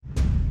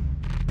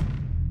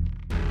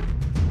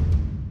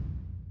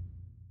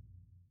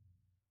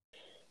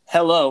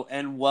Hello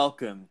and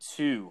welcome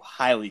to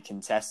Highly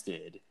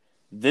Contested.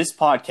 This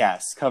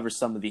podcast covers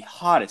some of the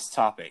hottest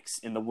topics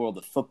in the world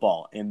of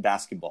football and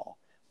basketball,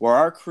 where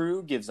our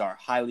crew gives our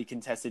highly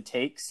contested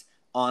takes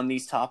on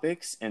these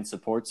topics and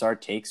supports our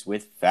takes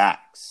with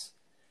facts.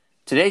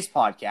 Today's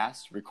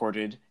podcast,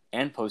 recorded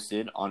and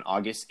posted on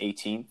August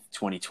 18th,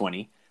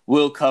 2020,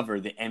 will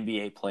cover the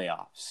NBA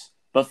playoffs.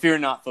 But fear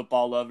not,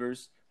 football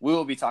lovers, we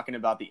will be talking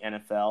about the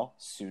NFL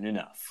soon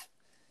enough.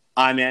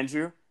 I'm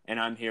Andrew, and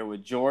I'm here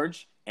with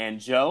George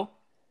and Joe.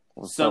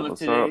 Some of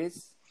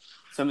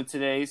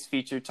today's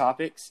featured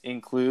topics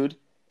include: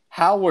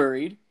 how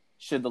worried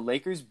should the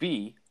Lakers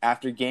be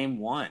after Game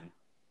 1?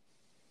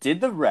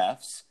 Did the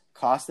refs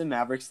cost the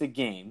Mavericks the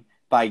game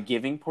by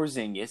giving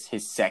Porzingis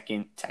his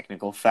second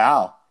technical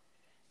foul?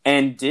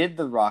 And did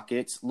the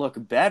Rockets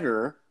look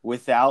better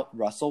without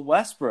Russell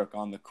Westbrook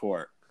on the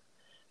court?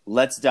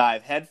 Let's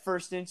dive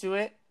headfirst into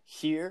it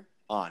here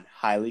on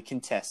Highly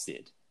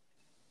Contested.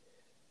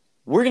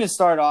 We're going to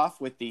start off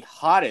with the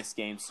hottest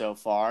game so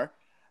far,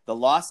 the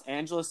Los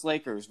Angeles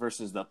Lakers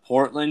versus the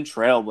Portland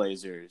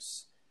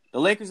Trailblazers.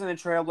 The Lakers and the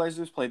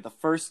Trailblazers played the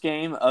first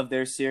game of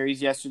their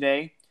series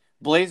yesterday.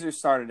 Blazers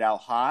started out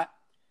hot.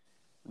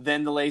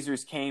 Then the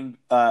Lakers came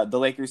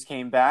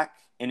back,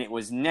 and it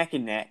was neck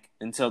and neck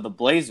until the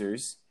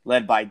Blazers,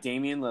 led by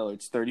Damian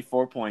Lillard's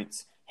 34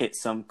 points, hit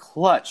some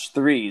clutch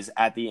threes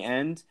at the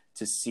end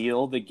to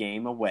seal the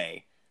game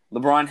away.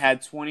 LeBron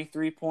had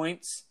 23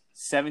 points,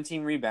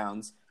 17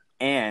 rebounds,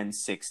 and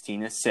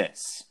 16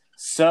 assists.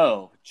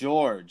 So,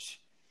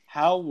 George,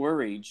 how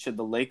worried should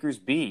the Lakers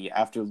be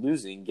after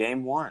losing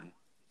Game 1?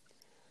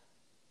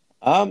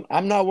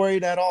 I'm not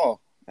worried at all.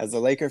 As a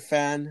Laker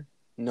fan,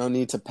 no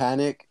need to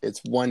panic.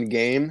 It's one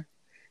game.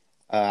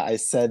 I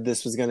said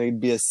this was going to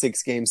be a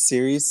 6-game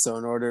series, so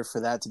in order for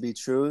that to be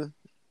true,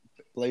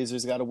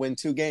 Blazers got to win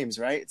 2 games,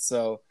 right?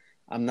 So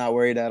I'm not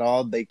worried at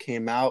all. They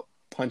came out,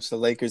 punched the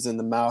Lakers in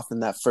the mouth in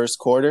that first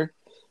quarter.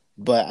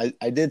 But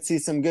I did see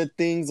some good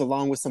things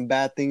along with some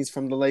bad things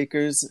from the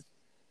Lakers.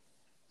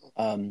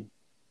 LeBron,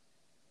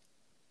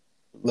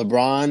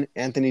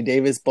 Anthony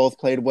Davis both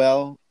played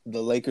well.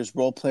 The Lakers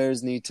role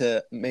players need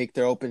to make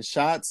their open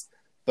shots.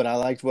 But I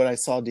liked what I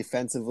saw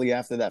defensively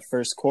after that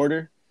first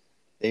quarter.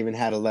 They even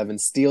had 11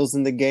 steals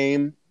in the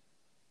game.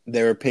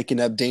 They were picking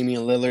up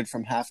Damian Lillard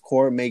from half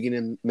court, making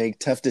him make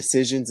tough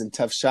decisions and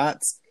tough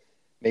shots,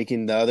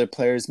 making the other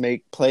players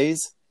make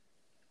plays.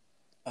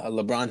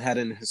 LeBron had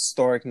an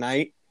historic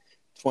night.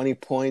 20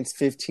 points,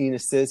 15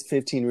 assists,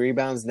 15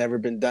 rebounds, never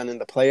been done in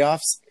the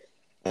playoffs.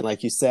 And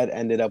like you said,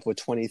 ended up with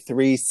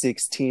 23,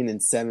 16,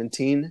 and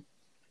 17,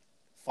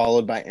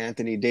 followed by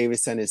Anthony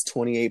Davis and his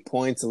 28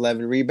 points,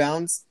 11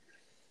 rebounds.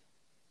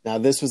 Now,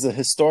 this was a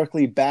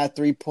historically bad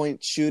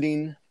three-point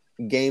shooting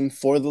game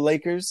for the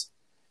Lakers.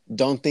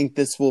 Don't think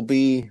this will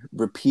be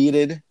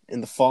repeated in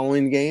the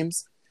following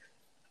games.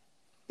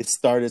 It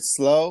started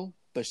slow,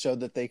 but showed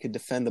that they could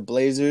defend the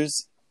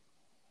Blazers.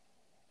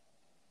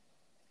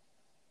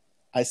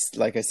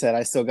 Like I said,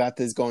 I still got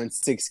this going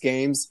 6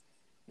 games.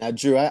 Now,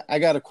 Drew, I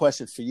got a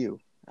question for you.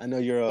 I know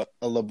you're a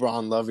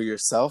LeBron lover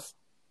yourself.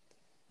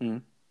 Mm-hmm.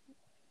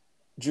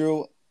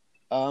 Drew,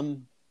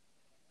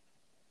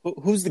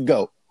 who's the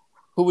GOAT?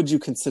 Who would you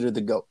consider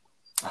the GOAT?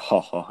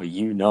 Oh,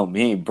 you know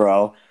me,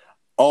 bro.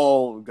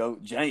 Oh,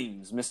 GOAT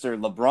James, Mr.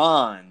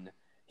 LeBron.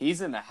 He's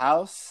in the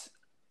house,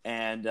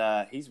 and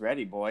he's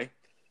ready, boy.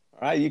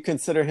 All right, you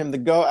consider him the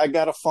GOAT. I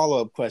got a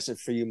follow-up question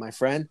for you, my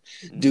friend.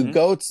 Mm-hmm. Do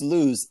GOATs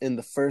lose in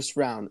the first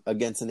round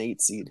against an 8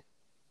 seed?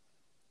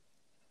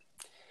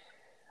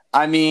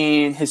 I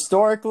mean,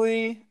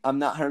 historically, I'm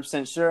not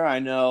 100% sure. I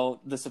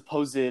know the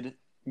supposed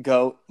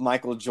GOAT,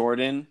 Michael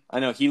Jordan, I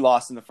know he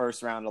lost in the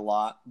first round a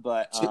lot,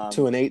 but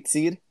To an 8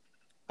 seed?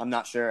 I'm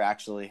not sure,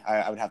 actually.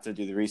 I would have to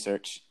do the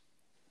research.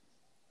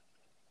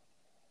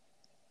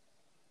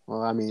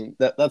 Well, I mean,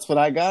 that's what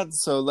I got.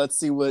 So let's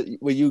see what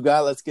you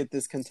got. Let's get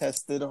this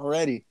contested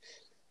already.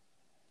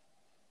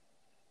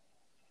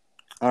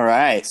 All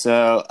right.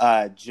 So,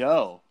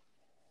 Joe.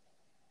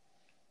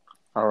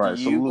 All right.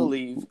 Do you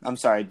believe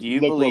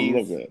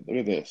Look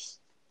at this.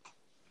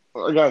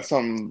 I got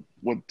something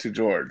to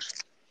George.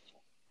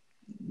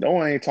 No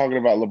one ain't talking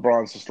about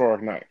LeBron's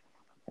historic night.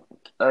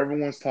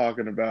 Everyone's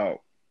talking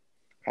about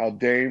how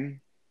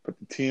Dame put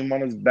the team on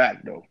his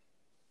back, though.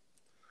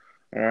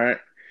 All right.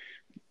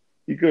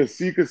 You could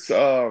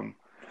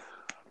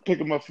pick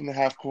him up from the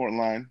half court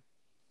line,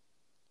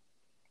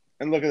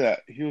 and look at that.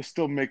 He was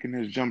still making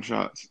his jump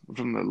shots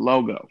from the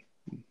logo.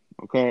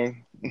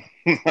 Okay.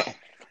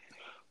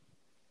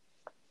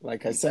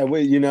 Like I said,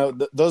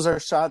 those are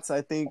shots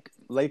I think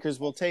Lakers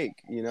will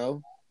take.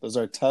 Those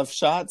are tough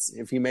shots.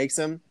 If he makes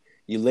them,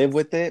 you live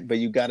with it, but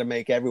you got to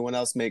make everyone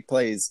else make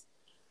plays.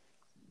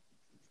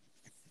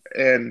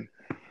 And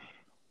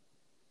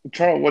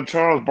what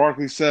Charles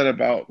Barkley said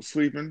about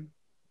sweeping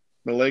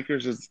the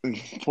Lakers is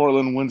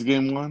Portland wins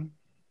Game 1.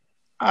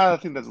 I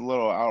think that's a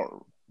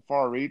little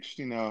far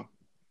reached,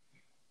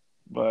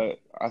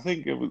 but I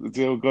think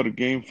it'll go to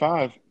Game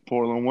 5.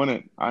 Portland win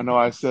it. I know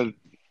I said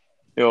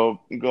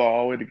it'll go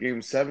all the way to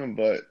Game 7,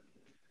 but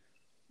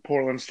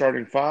Portland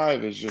starting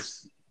five is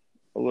just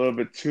a little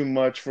bit too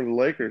much for the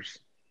Lakers.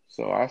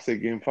 So I say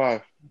Game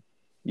 5.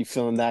 You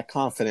feeling that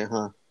confident,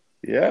 huh?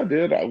 Yeah,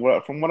 dude.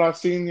 From what I've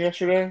seen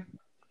yesterday,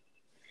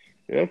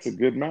 yeah, it's a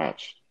good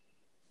match.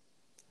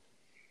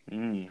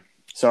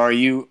 So are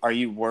you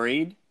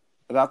worried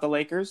about the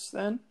Lakers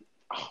then?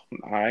 Oh,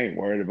 I ain't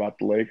worried about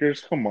the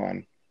Lakers. Come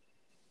on.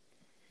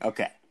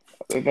 Okay.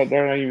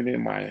 They're not even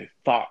in my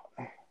thought.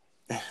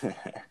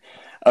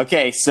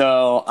 Okay,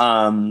 so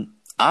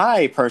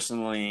I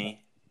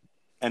personally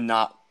am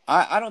not.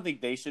 I don't think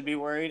they should be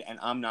worried, and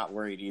I'm not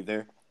worried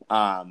either.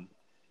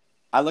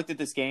 I looked at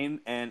this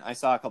game and I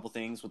saw a couple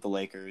things with the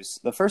Lakers.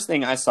 The first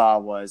thing I saw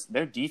was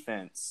their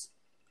defense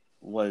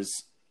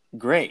was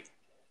great,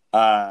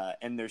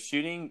 and their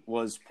shooting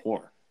was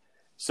poor.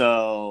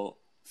 So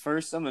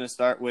first, I'm going to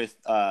start with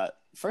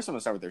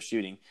their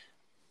shooting.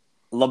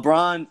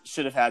 LeBron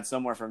should have had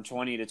somewhere from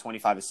 20 to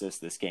 25 assists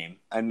this game.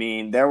 I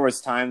mean, there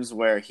was times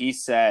where he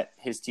set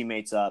his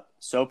teammates up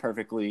so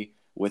perfectly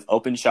with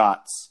open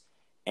shots,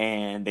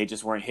 and they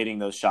just weren't hitting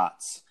those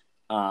shots.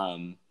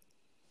 We're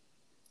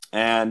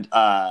going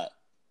to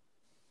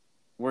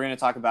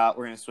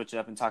switch it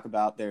up and talk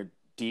about their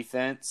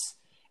defense.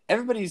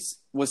 Everybody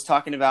was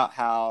talking about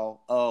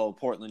how,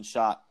 Portland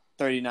shot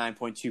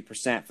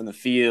 39.2% from the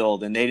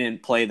field, and they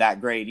didn't play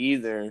that great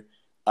either.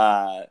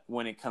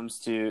 When it comes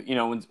to,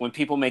 when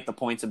people make the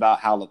points about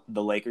how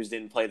the Lakers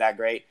didn't play that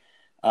great,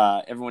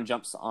 everyone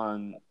jumps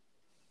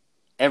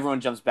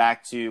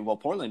back to, well,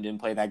 Portland didn't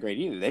play that great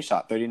either. They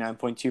shot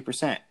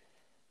 39.2%.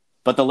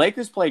 But the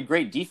Lakers played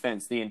great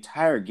defense the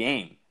entire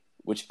game,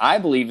 which I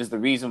believe is the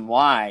reason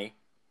why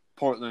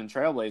Portland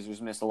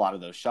Trailblazers missed a lot of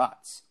those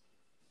shots.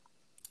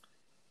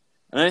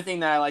 Another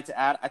thing that I like to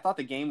add, I thought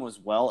the game was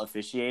well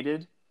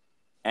officiated.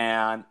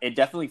 And it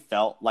definitely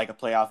felt like a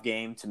playoff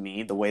game to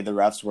me, the way the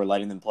refs were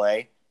letting them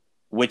play,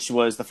 which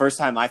was the first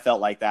time I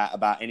felt like that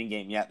about any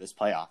game yet this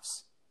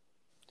playoffs.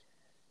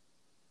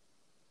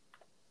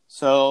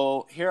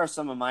 So here are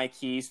some of my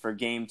keys for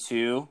Game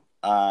 2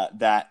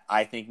 that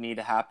I think need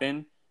to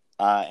happen,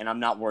 and I'm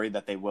not worried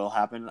that they will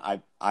happen.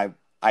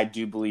 I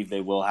do believe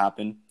they will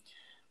happen.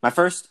 My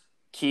first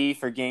key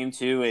for Game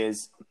 2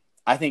 is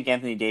I think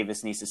Anthony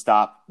Davis needs to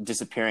stop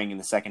disappearing in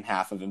the second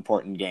half of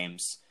important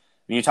games.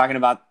 When you're talking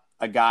about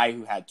a guy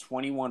who had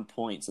 21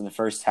 points in the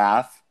first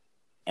half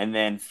and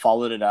then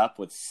followed it up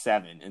with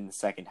 7 in the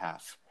second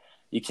half.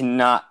 You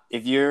cannot,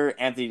 if you're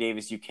Anthony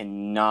Davis, you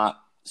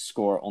cannot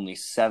score only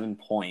 7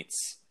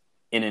 points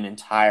in an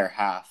entire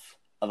half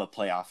of a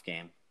playoff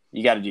game.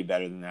 You got to do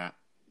better than that.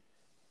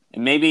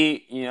 And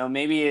maybe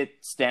it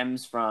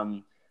stems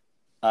from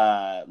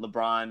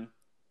LeBron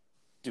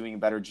doing a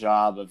better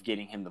job of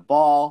getting him the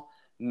ball.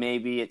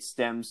 Maybe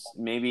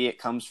it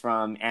comes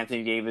from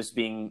Anthony Davis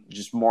being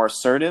just more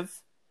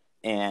assertive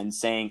and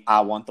saying,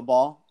 I want the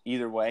ball.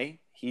 Either way,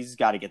 he's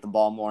got to get the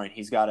ball more and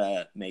he's got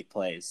to make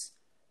plays.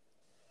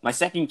 My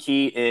second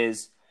key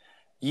is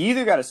you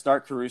either got to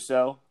start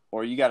Caruso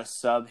or you got to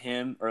sub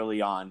him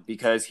early on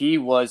because he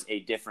was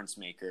a difference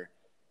maker.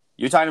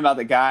 You're talking about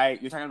a guy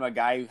who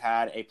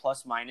had a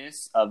plus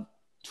minus of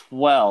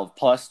 12,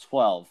 plus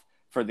 12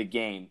 for the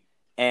game.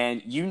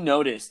 And you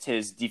noticed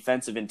his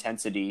defensive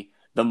intensity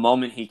the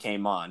moment he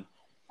came on.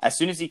 As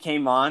soon as he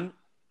came on,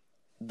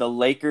 the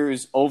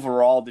Lakers'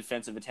 overall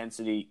defensive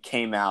intensity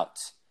came out,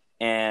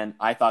 and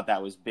I thought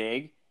that was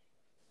big.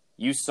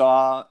 You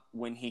saw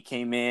when he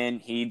came in,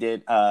 he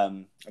did,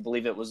 I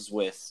believe it was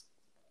with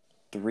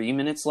 3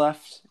 minutes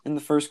left in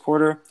the first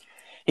quarter.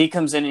 He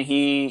comes in and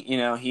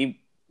he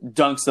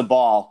dunks the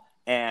ball,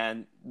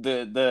 and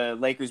the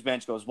Lakers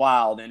bench goes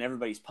wild, and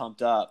everybody's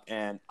pumped up.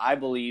 And I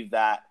believe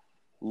that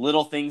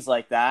little things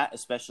like that,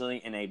 especially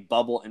in a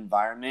bubble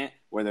environment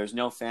where there's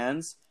no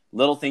fans,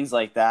 little things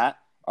like that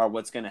are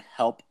what's going to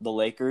help the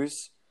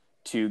Lakers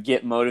to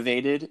get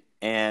motivated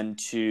and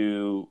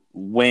to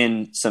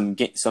win some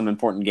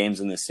important games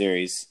in this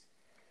series.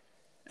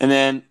 And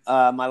then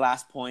my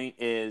last point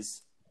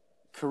is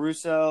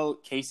Caruso,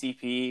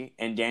 KCP,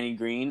 and Danny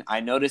Green. I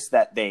noticed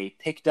that they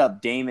picked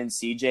up Dame and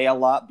CJ a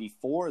lot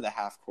before the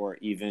half court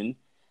even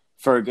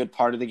for a good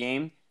part of the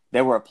game.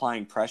 They were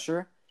applying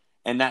pressure,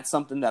 and that's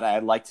something that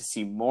I'd like to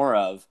see more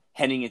of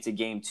heading into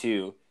Game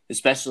 2,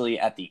 especially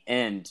at the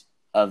end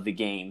of the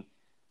game,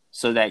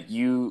 so that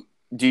you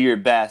do your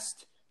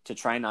best to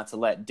try not to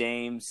let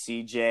Dame,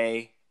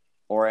 CJ,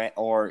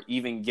 or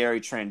even Gary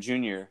Trent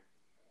Jr.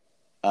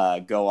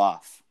 Go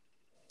off.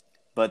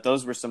 But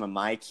those were some of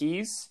my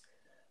keys.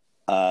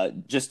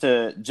 Just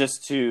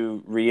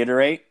to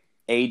reiterate,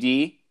 AD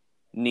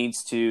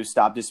needs to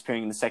stop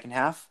disappearing in the second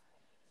half.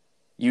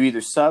 You either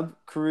sub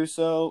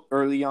Caruso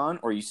early on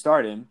or you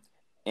start him.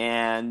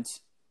 And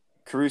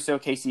Caruso,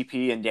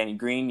 KCP, and Danny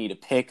Green need to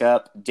pick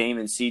up Dame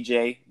and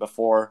CJ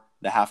before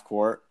the half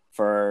court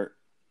for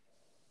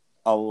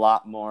a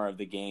lot more of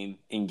the game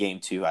in Game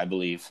 2, I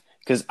believe,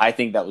 because I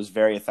think that was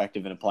very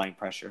effective in applying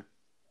pressure.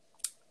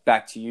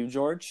 Back to you,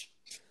 George.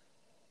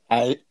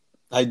 I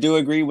do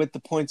agree with the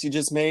points you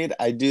just made.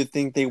 I do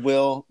think they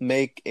will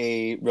make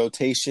a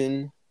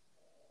rotation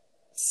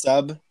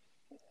sub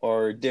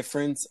or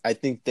difference. I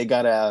think they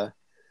gotta,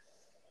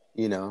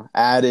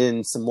 add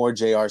in some more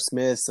J.R.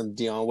 Smith, some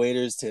Dion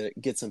Waiters to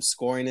get some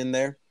scoring in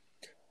there.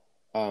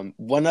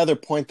 One other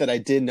point that I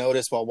did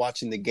notice while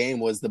watching the game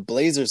was the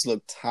Blazers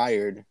looked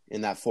tired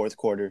in that fourth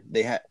quarter.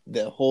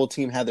 The whole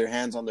team had their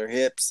hands on their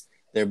hips.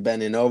 They're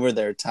bending over.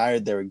 They're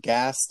tired. They were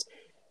gassed.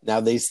 Now,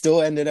 they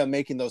still ended up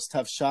making those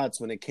tough shots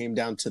when it came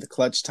down to the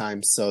clutch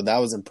time, so that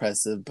was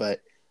impressive.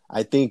 But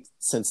I think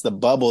since the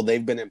bubble,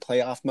 they've been in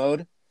playoff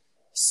mode.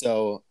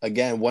 So,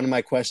 again, one of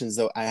my questions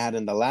that I had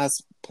in the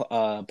last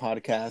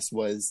podcast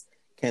was,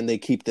 can they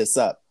keep this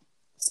up?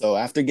 So,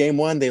 after game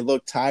one, they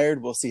look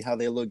tired. We'll see how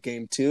they look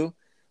game two.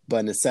 But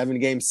in a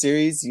 7-game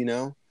series,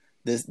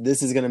 this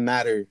is going to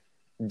matter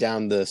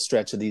down the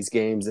stretch of these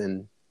games,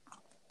 and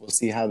we'll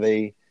see how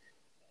they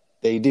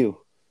do.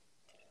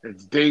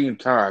 It's Dame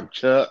time,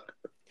 Chuck.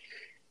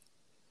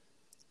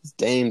 It's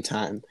Dame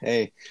time.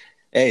 Hey,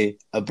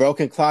 a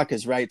broken clock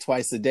is right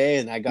twice a day,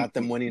 and I got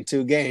them winning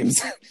 2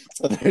 games.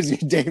 So there's your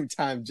Dame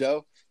time,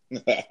 Joe.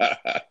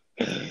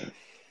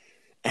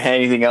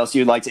 Anything else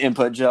you'd like to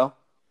input, Joe?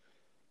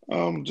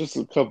 Just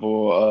a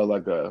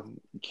couple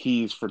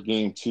keys for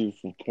game 2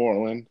 from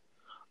Portland.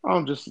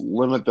 Just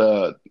limit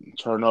the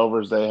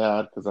turnovers they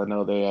had, because I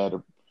know they had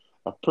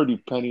a pretty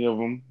plenty of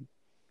them.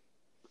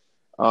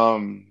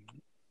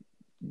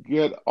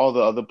 Get all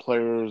the other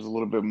players a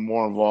little bit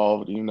more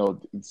involved.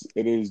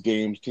 It is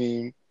Dame's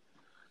team.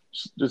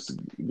 Just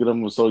get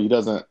him so he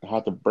doesn't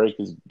have to break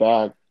his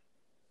back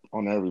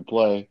on every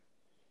play.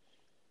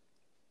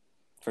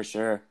 For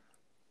sure.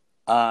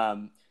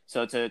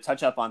 So to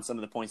touch up on some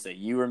of the points that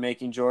you were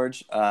making,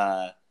 George,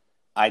 I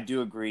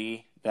do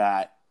agree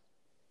that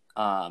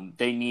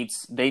they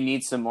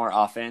need some more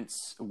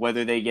offense.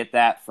 Whether they get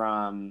that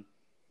from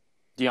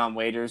Dion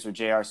Waiters or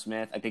J.R.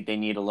 Smith, I think they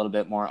need a little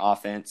bit more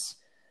offense.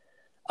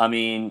 I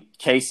mean,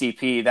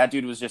 KCP, that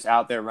dude was just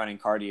out there running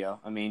cardio.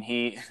 I mean,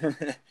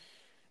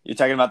 you're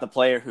talking about the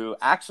player who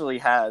actually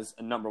has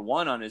a number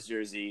 1 on his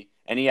jersey,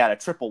 and he had a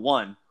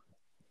 111.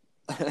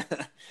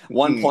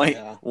 1 point,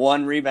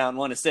 1 rebound,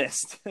 1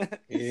 assist.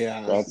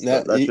 Yeah, that's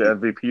your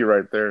MVP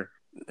right there.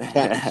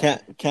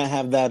 Can't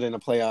have that in a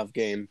playoff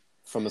game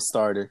from a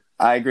starter.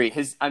 I agree.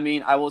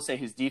 I will say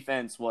his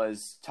defense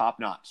was top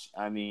notch.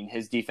 I mean,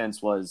 his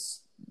defense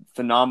was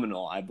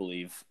phenomenal, I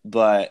believe.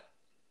 But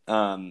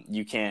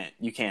you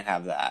can't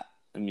have that.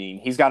 I mean,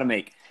 he's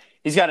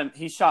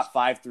shot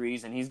 5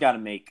 threes, and he's got to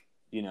make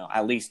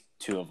at least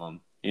 2 of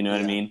them. You know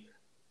what I mean?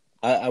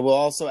 I will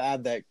also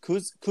add that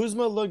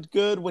Kuzma looked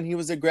good when he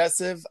was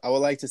aggressive. I would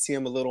like to see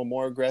him a little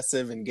more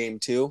aggressive in game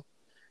 2.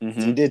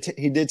 Mm-hmm.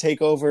 He did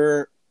take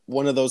over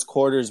one of those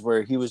quarters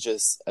where he was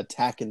just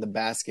attacking the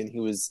basket. He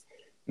was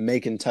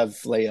making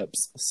tough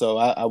layups. So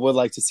I would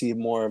like to see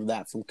more of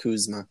that from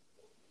Kuzma.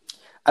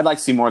 I'd like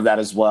to see more of that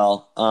as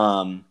well.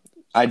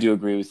 I do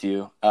agree with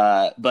you.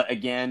 But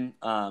again,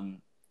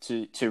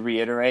 to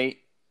reiterate,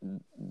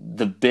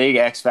 the big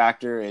X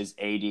factor is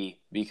AD,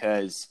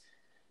 because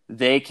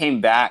they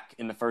came back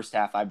in the first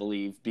half, I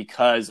believe,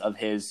 because of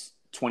his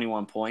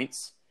 21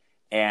 points,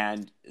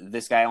 and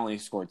this guy only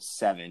scored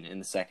 7 in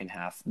the second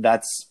half.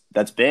 That's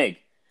big.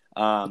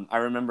 I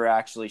remember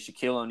actually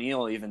Shaquille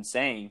O'Neal even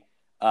saying,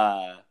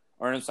 not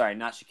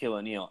Shaquille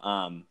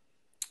O'Neal,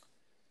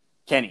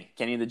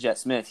 Kenny the Jet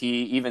Smith.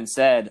 He even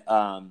said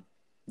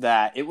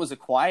that it was a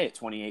quiet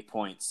 28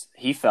 points,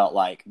 he felt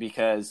like,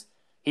 because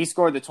he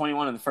scored the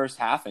 21 in the first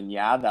half, and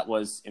that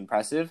was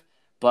impressive.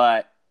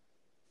 But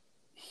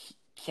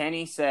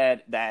Kenny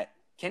said that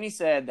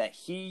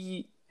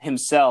he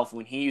himself,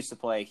 when he used to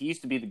play, he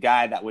used to be the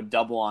guy that would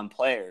double on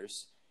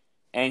players.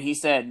 And he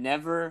said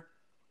never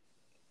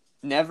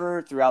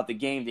throughout the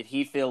game did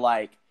he feel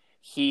like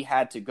he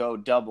had to go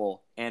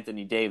double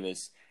Anthony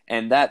Davis.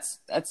 And that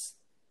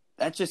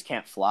just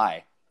can't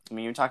fly. I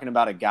mean, you're talking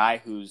about a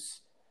guy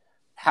who's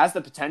has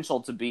the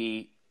potential to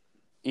be,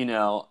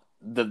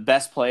 the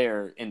best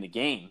player in the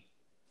game.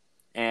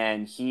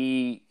 And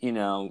he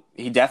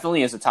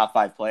definitely is a top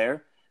 5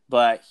 player,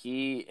 but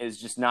he is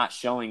just not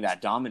showing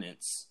that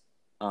dominance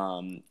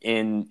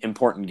in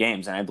important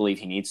games, and I believe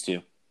he needs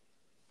to.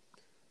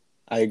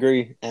 I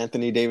agree.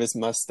 Anthony Davis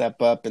must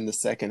step up in the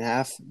second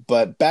half.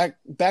 But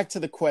back to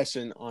the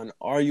question on,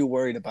 are you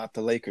worried about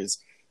the Lakers?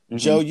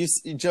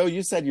 Mm-hmm. Joe,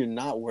 you said you're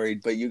not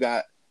worried, but you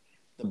got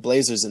the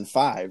Blazers in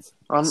 5.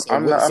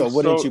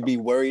 Wouldn't you be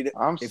worried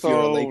if you're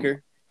a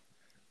Laker?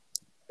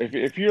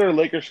 If you're a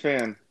Lakers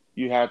fan,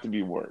 you have to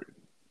be worried.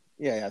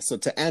 Yeah. So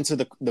to answer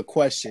the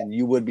question,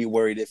 you would be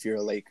worried if you're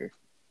a Laker.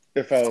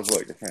 If I was a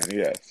Laker fan,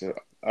 yes,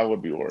 I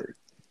would be worried.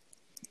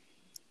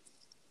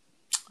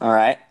 All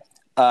right.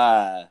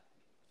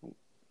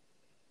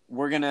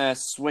 We're going to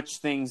switch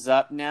things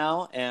up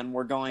now, and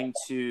we're going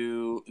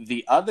to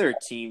the other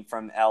team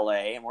from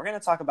LA, and we're going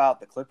to talk about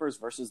the Clippers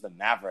versus the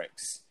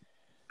Mavericks.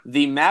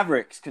 The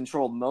Mavericks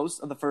controlled most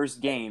of the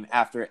first game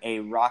after a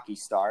rocky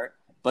start,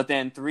 but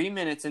then 3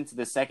 minutes into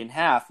the second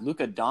half,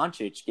 Luka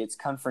Doncic gets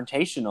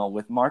confrontational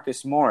with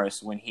Marcus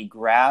Morris when he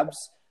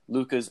grabs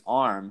Luka's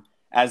arm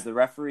as the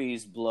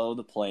referees blow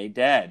the play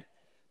dead.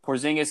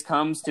 Porzingis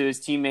comes to his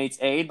teammate's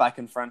aid by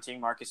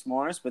confronting Marcus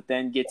Morris, but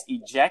then gets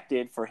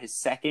ejected for his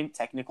second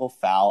technical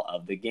foul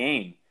of the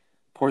game.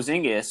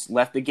 Porzingis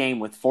left the game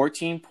with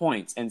 14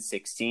 points and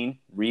 16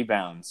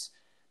 rebounds.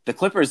 The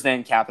Clippers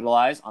then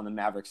capitalize on the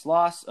Mavericks'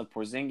 loss of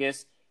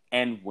Porzingis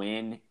and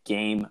win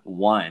Game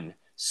 1.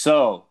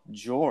 So,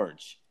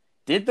 George,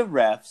 did the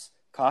refs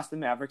cost the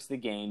Mavericks the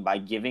game by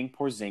giving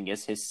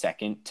Porzingis his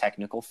second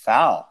technical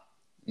foul?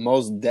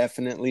 Most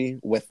definitely,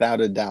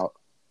 without a doubt.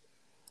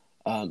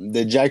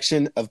 The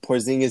ejection of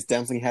Porzingis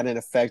definitely had an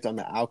effect on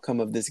the outcome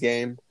of this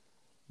game.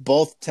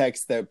 Both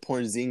techs that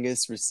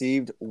Porzingis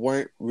received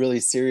weren't really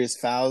serious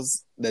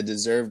fouls that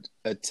deserved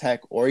a tech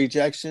or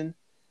ejection.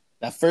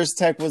 That first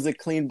tech was a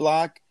clean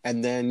block,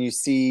 and then you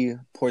see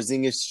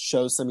Porzingis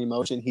show some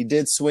emotion. He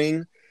did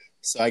swing,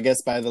 so I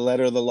guess by the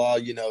letter of the law,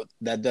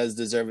 that does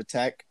deserve a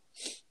tech.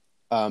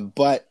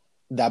 But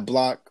that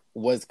block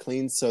was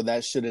clean, so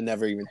that should have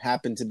never even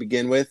happened to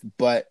begin with.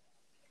 But,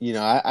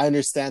 I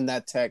understand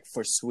that tech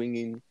for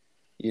swinging,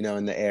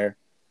 in the air.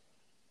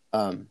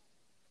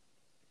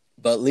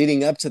 But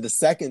leading up to the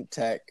second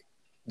tech,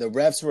 the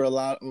refs were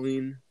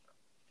allowing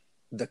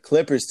the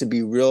Clippers to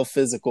be real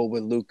physical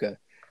with Luka.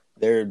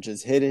 They're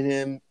just hitting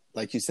him.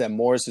 Like you said,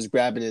 Morris was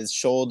grabbing his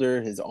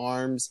shoulder, his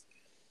arms.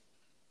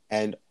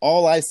 And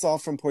all I saw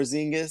from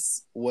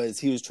Porzingis was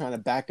he was trying to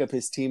back up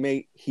his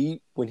teammate.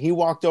 When he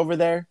walked over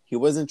there, he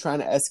wasn't trying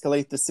to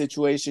escalate the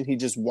situation. He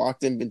just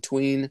walked in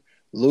between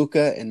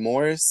Luka and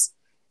Morris.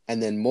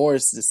 And then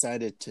Morris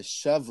decided to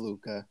shove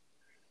Luka,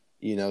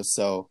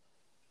 so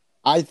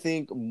I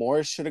think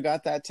Morris should have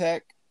got that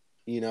tech,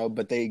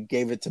 but they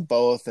gave it to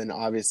both. And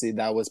obviously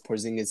that was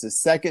Porzingis'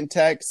 second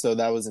tech, so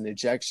that was an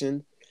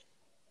ejection.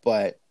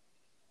 But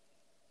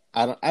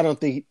I don't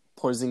think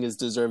Porzingis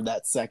deserved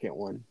that second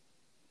one.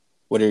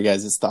 What are your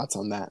guys' thoughts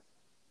on that?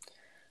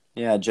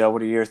 Yeah, Joe,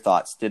 what are your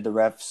thoughts? Did the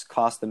refs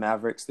cost the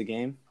Mavericks the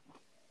game?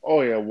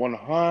 Oh, yeah,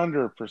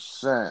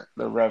 100%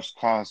 the refs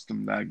cost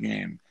them that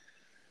game.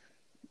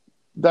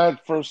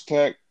 That first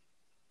tech,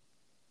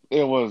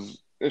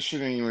 it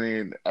shouldn't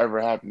even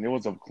ever happen. It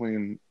was a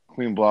clean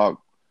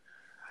block.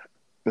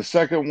 The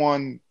second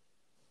one,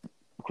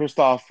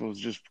 Kristaps was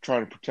just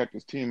trying to protect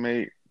his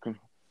teammate.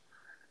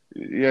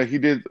 Yeah, he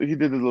did a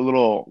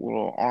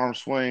little arm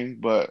swing,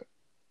 but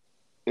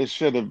it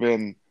should have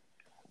been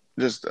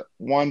just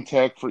one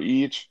tech for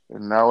each,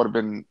 and that would have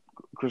been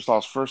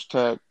Kristaps' first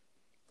tech,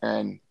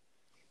 and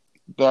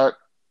that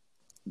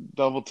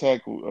double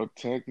tech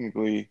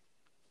technically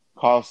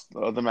cost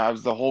the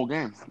Mavs the whole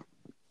game.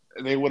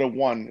 They would have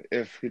won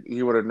if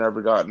he would have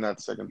never gotten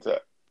that second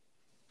tech.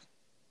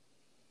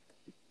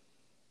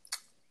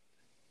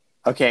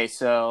 Okay,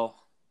 so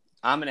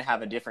I'm going to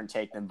have a different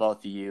take than both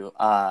of you.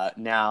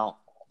 Now,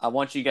 I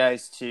want you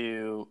guys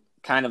to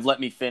kind of let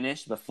me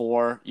finish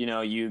before,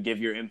 you give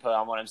your input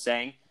on what I'm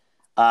saying.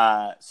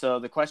 So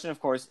the question,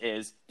 of course,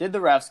 is, did the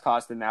refs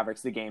cost the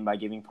Mavericks the game by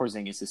giving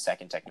Porzingis his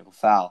second technical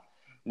foul?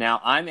 Now,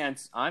 I'm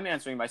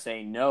answering by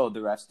saying no,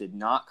 the refs did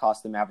not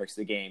cost the Mavericks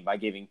the game by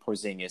giving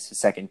Porzingis his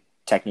second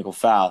technical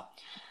foul.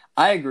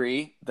 I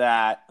agree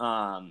that,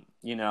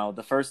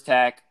 the first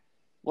tech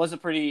was a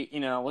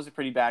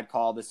pretty bad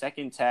call. The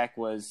second tech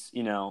was,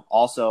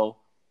 also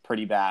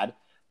pretty bad.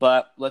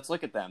 But let's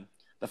look at them.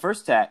 The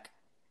first tech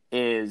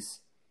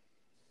is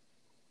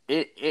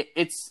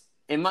it's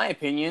in my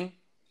opinion,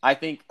 I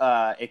think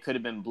it could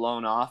have been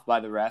blown off by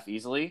the ref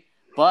easily,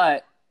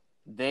 but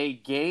they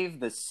gave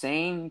the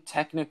same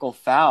technical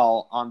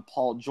foul on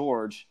Paul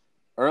George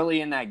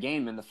early in that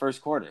game in the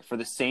first quarter for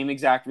the same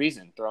exact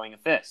reason, throwing a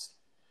fist.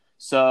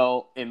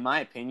 So, in my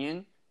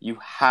opinion, you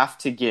have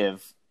to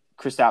give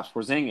Kristaps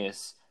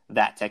Porzingis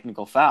that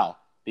technical foul,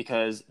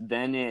 because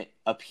then it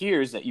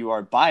appears that you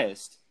are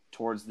biased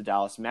towards the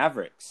Dallas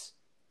Mavericks.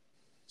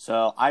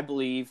 So I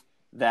believe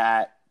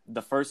that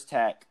the first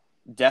tech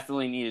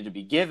definitely needed to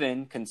be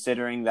given,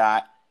 considering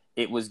that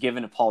it was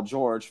given to Paul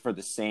George for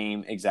the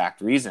same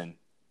exact reason.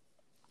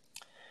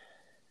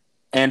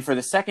 And for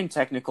the second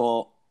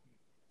technical,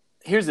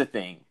 here's the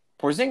thing.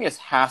 Porzingis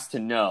has to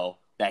know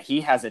that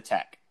he has a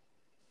tech.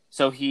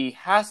 So he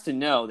has to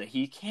know that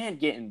he can't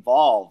get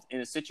involved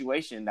in a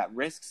situation that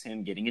risks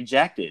him getting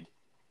ejected.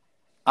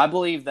 I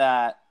believe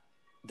that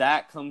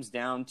comes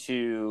down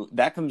to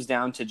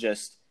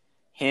just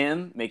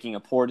him making a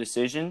poor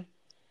decision.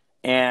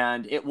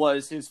 And it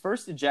was his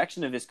first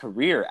ejection of his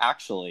career,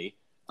 actually.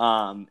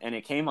 And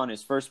it came on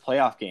his first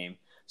playoff game.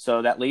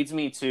 So that leads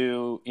me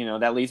to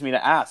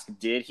ask,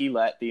 did he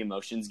let the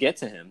emotions get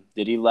to him?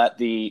 Did he let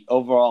the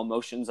overall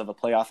emotions of a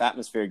playoff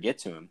atmosphere get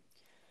to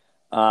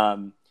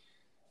him?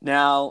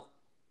 Now,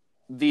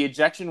 the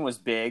ejection was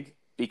big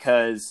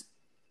because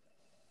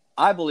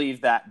I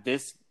believe that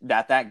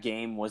that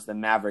game was the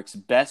Mavericks'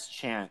 best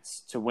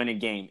chance to win a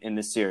game in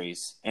this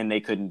series, and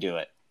they couldn't do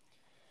it.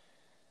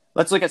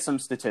 Let's look at some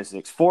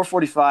statistics.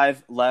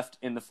 4:45 left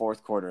in the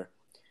fourth quarter.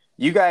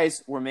 You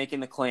guys were making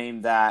the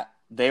claim that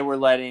they were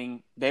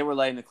letting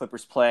the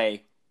Clippers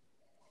play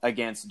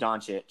against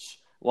Doncic.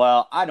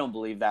 Well, I don't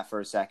believe that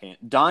for a second.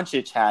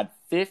 Doncic had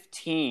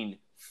 15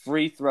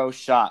 free throw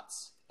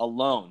shots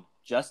alone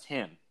just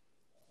him,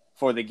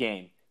 for the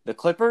game. The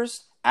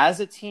Clippers, as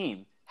a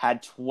team,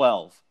 had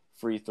 12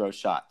 free throw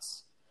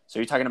shots. So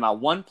you're talking about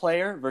one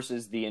player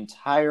versus the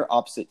entire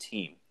opposite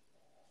team.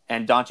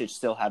 And Doncic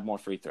still had more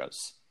free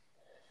throws.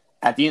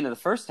 At the end of the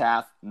first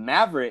half,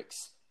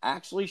 Mavericks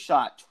actually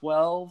shot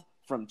 12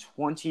 from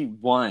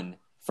 21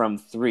 from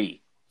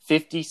three,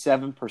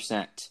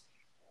 57%.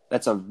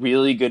 That's a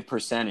really good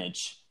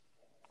percentage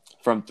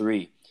from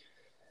three.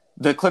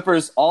 The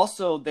Clippers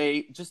also,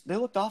 they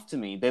looked off to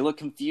me. They looked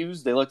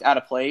confused. They looked out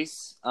of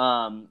place.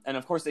 And,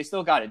 of course, they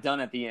still got it done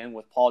at the end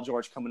with Paul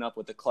George coming up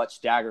with the clutch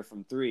dagger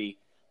from three.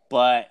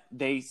 But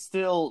they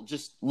still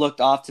just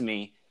looked off to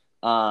me.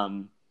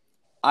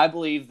 I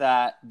believe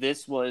that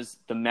this was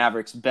the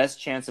Mavericks' best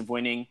chance of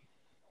winning.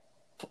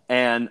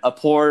 And a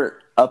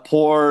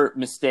poor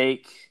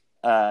mistake,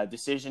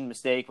 decision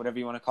mistake, whatever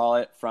you want to call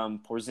it, from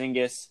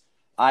Porzingis,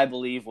 I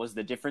believe was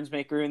the difference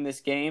maker in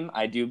this game.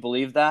 I do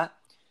believe that.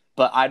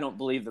 But I don't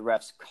believe the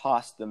refs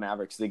cost the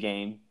Mavericks the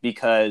game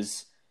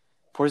because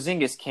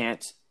Porzingis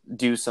can't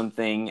do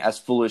something as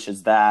foolish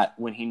as that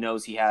when he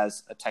knows he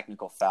has a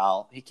technical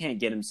foul. He can't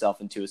get himself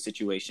into a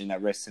situation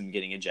that risks him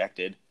getting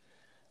ejected.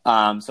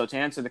 So to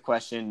answer the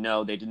question,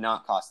 no, they did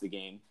not cost the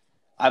game.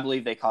 I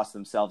believe they cost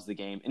themselves the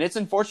game. And it's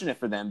unfortunate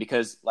for them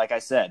because, like I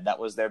said, that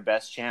was their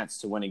best chance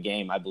to win a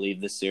game, I believe,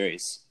 this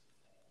series.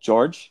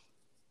 George?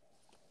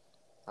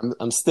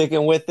 I'm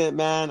sticking with it,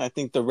 man. I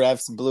think the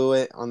refs blew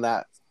it on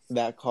that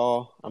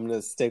call. I'm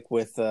going to stick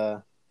with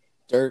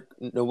Dirk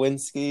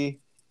Nowitzki,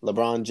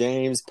 LeBron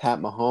James, Pat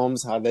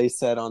Mahomes, how they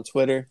said on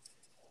Twitter.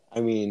 I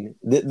mean,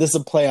 this is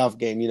a playoff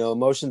game. You know,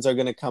 emotions are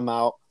going to come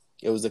out.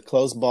 It was a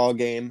close ball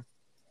game.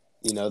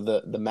 You know,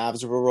 the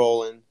Mavs were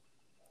rolling.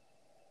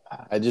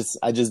 I just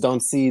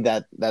don't see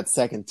that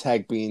second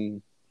tech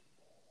being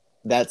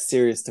that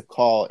serious to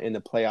call in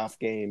a playoff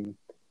game.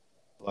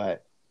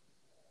 But,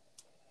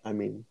 I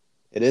mean,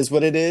 it is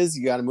what it is.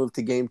 You got to move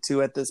to game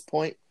 2 at this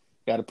point.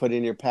 Got to put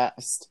in your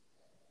past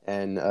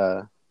and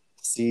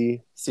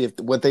see if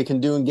what they can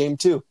do in game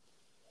 2.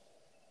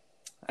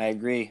 I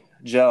agree.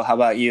 Joe, how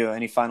about you?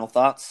 Any final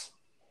thoughts?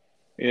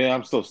 Yeah,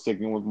 I'm still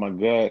sticking with my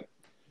gut.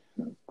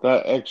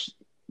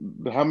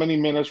 How many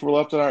minutes were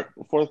left in our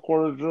fourth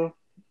quarter, Drew?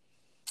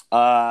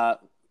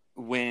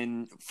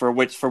 For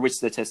which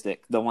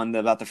statistic? The one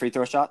about the free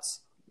throw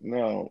shots?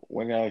 No,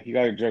 when he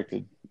got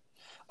ejected.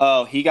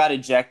 Oh, he got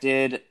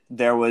ejected.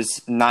 There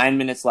was 9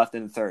 minutes left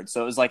in the third.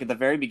 So it was like at the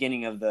very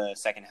beginning of the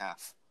second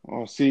half.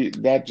 Oh, see,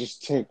 that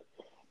just took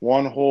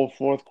one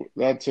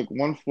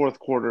fourth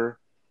quarter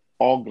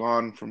all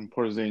gone from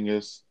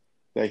Porzingis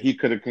that he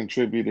could have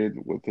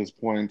contributed with his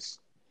points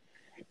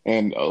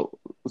and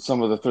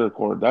some of the third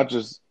quarter.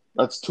 That's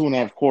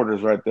 2.5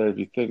 quarters right there if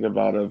you think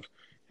about of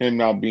him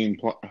not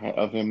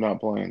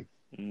playing.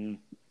 Mm.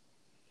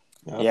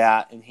 Yep.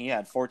 Yeah, and he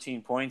had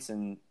 14 points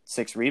and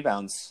 6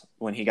 rebounds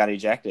when he got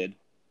ejected.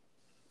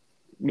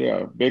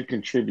 Yeah, big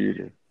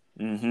contributor.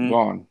 Mm-hmm.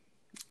 Gone.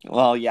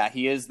 Well, yeah,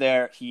 he is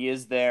their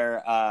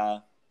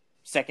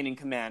second in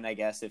command, I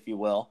guess, if you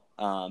will,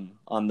 on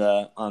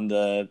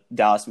the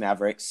Dallas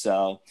Mavericks.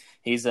 So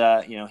he's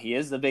he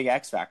is the big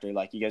X factor,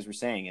 like you guys were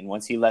saying. And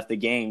once he left the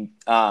game,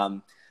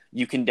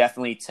 you can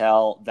definitely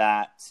tell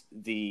that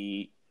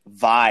the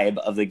vibe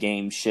of the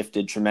game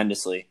shifted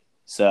tremendously.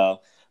 So.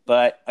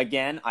 But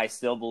again, I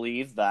still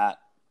believe that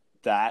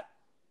the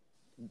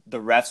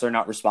refs are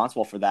not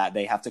responsible for that.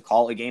 They have to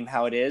call a game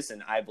how it is,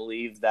 and I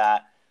believe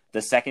that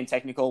the second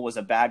technical was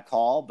a bad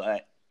call.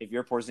 But if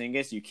you're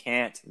Porzingis, you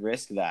can't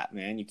risk that,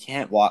 man. You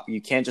can't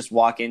just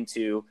walk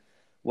into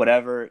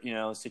whatever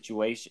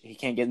situation. He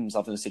can't get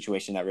himself in a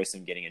situation that risks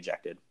him getting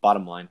ejected.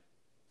 Bottom line.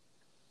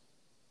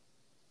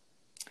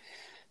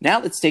 Now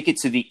let's take it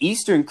to the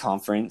Eastern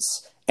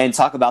Conference and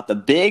talk about the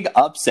big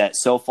upset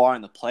so far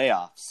in the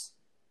playoffs.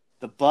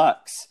 The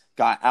Bucks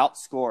got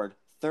outscored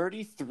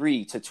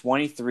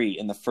 33-23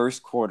 in the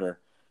first quarter.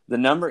 The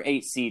number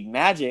 8 seed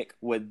Magic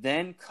would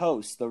then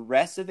coast the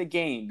rest of the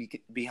game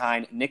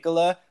behind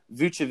Nikola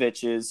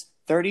Vucevic's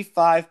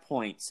 35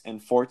 points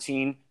and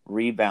 14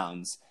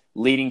 rebounds,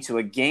 leading to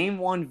a Game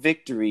 1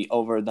 victory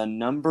over the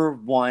number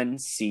 1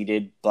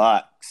 seeded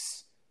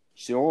Bucks.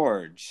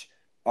 George,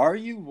 are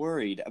you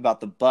worried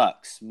about the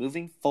Bucks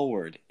moving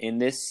forward in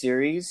this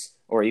series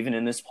or even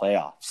in this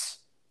playoffs?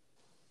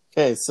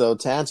 Okay, so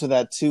to answer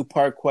that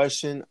 2-part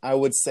question, I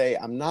would say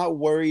I'm not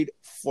worried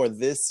for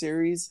this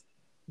series,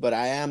 but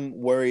I am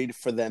worried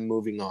for them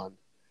moving on.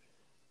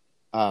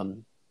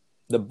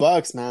 The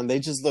Bucks, man, they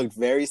just looked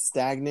very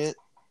stagnant.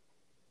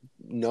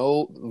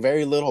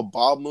 Very little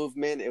ball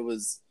movement. It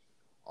was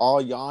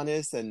all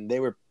Giannis, and they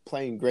were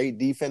playing great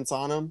defense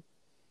on him,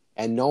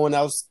 and no one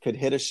else could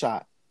hit a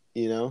shot,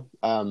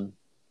 So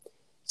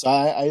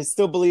I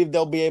still believe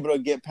they'll be able to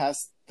get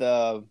past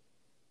the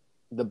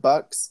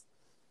Bucks.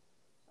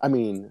 I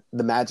mean,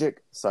 the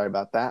Magic. Sorry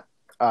about that.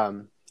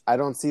 I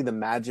don't see the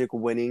Magic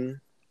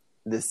winning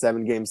this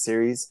 7-game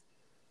series.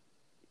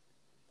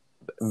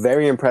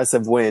 Very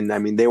impressive win. I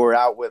mean, they were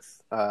out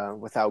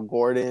without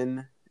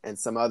Gordon and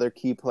some other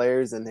key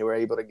players, and they were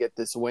able to get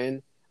this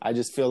win. I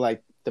just feel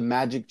like the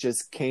Magic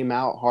just came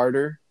out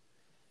harder,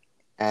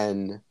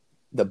 and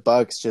the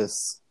Bucks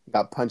just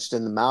got punched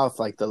in the mouth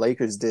like the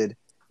Lakers did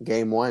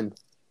game 1.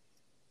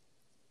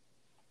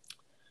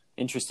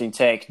 Interesting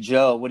take.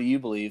 Joe, what do you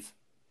believe?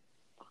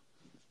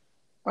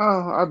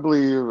 I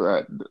believe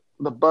that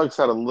the Bucks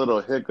had a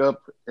little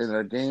hiccup in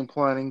their game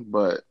planning,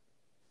 but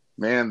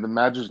man, the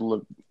Magic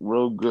looked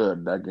real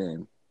good that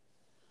game.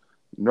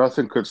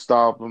 Nothing could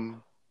stop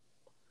them,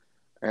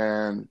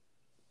 and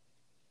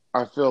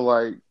I feel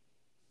like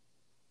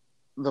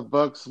the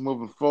Bucks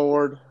moving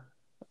forward,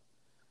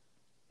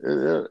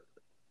 it,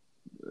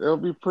 it'll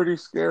be pretty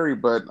scary.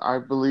 But I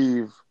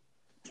believe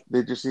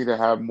they just need to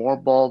have more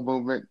ball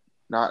movement.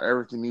 Not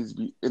everything needs to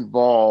be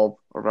involved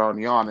around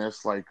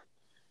Giannis. Like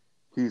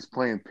he's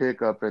playing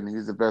pickup and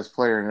he's the best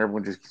player, and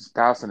everyone just keeps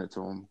passing it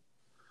to him.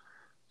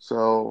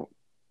 So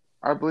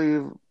I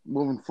believe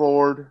moving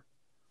forward,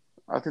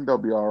 I think they'll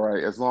be all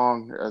right as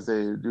long as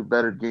they do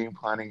better game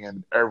planning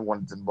and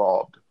everyone's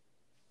involved.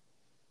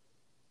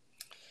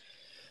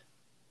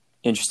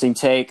 Interesting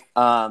take.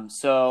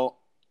 So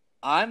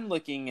I'm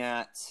looking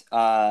at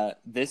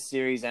this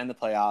series and the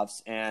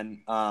playoffs, and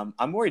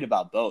I'm worried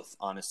about both,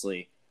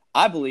 honestly.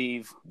 I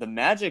believe the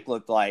Magic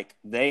looked like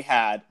they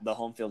had the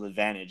home field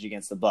advantage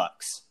against the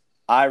Bucks.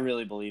 I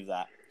really believe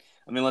that.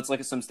 I mean, let's look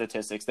at some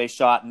statistics. They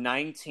shot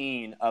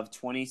 19 of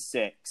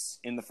 26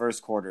 in the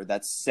first quarter.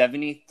 That's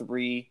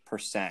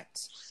 73%.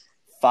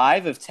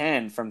 5 of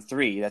 10 from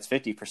 3. That's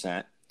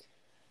 50%.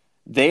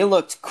 They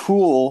looked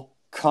cool,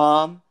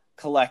 calm,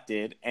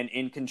 collected, and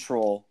in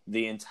control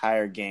the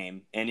entire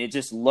game. And it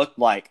just looked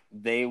like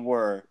they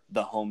were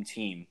the home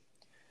team.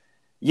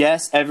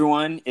 Yes,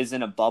 everyone is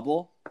in a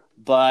bubble,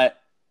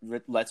 but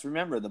let's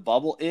remember the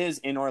bubble is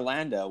in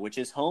Orlando, which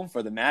is home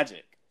for the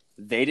Magic.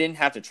 They didn't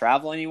have to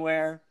travel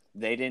anywhere.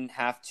 They didn't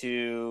have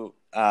to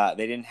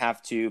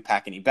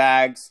pack any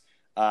bags,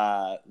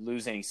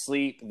 lose any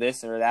sleep,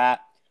 this or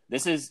that.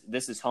 This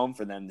is home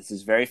for them. This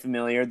is very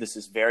familiar. This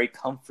is very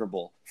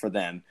comfortable for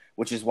them,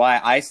 which is why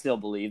I still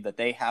believe that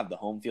they have the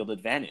home field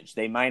advantage.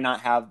 They might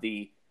not have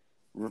the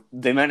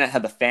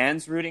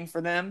fans rooting for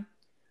them,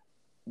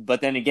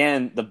 but then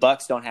again, the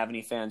Bucks don't have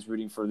any fans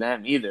rooting for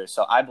them either.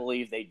 So I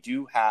believe they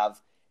do have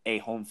a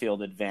home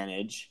field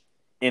advantage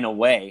in a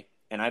way,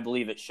 and I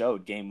believe it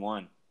showed game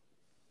 1.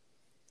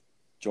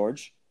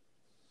 George?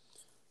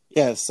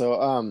 Yeah,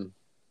 so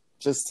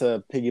just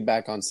to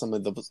piggyback on some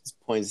of the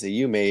points that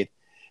you made,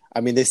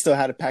 I mean, they still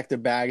had to pack their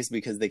bags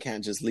because they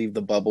can't just leave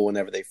the bubble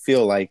whenever they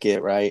feel like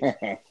it, right?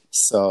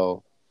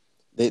 So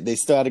they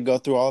still had to go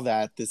through all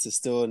that. This is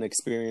still an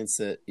experience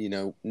that,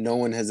 no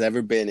one has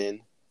ever been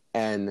in.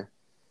 And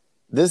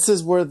this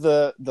is where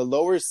the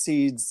lower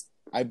seeds,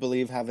 I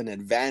believe, have an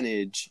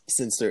advantage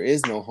since there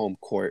is no home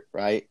court,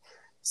 right?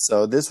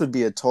 So this would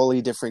be a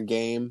totally different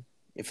game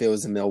if it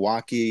was in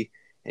Milwaukee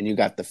and you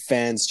got the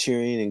fans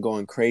cheering and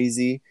going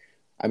crazy.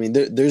 I mean,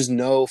 there's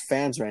no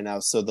fans right now.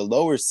 So the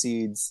lower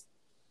seeds,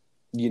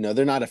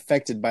 they're not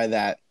affected by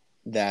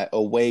that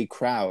away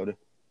crowd.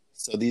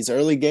 So these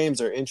early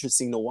games are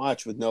interesting to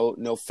watch with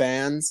no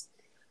fans.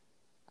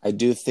 I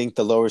do think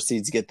the lower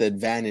seeds get the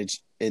advantage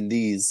in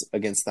these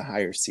against the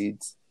higher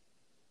seeds.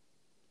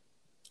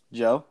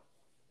 Joe?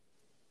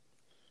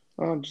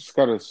 I just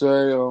got to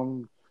say,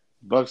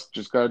 Bucks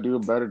just got to do a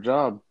better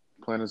job,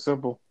 plain and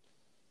simple.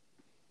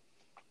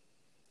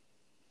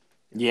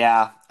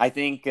 Yeah, I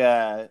think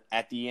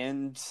at the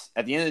end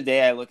of the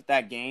day, I look at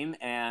that game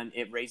and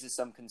it raises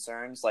some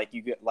concerns. Like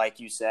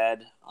you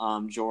said,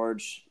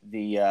 George,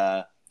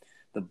 the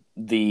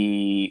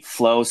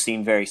flow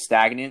seemed very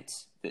stagnant.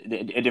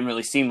 It didn't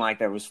really seem like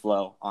there was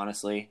flow,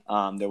 honestly.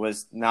 There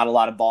was not a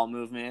lot of ball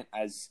movement,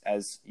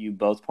 as you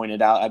both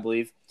pointed out, I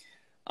believe.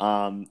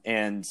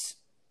 And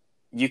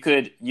you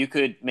could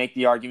make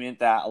the argument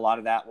that a lot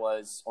of that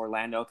was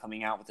Orlando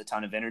coming out with a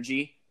ton of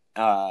energy,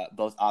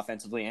 both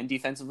offensively and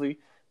defensively.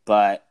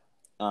 But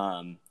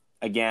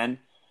again,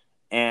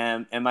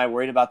 am I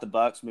worried about the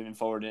Bucks moving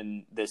forward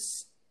in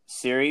this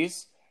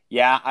series?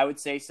 Yeah, I would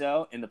say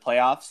so. In the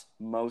playoffs,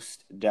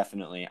 most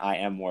definitely, I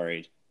am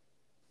worried.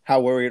 How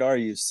worried are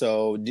you?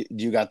 So do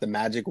you got the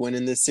Magic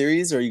winning this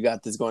series, or you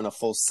got this going a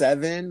full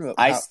 7?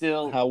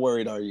 How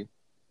worried are you?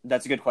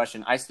 That's a good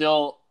question. I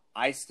still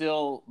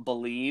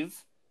believe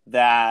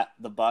that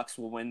the Bucks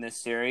will win this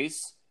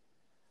series.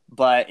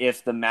 But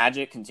if the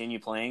Magic continue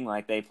playing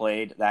like they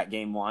played that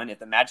game 1, if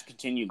the Magic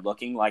continue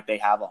looking like they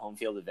have a home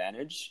field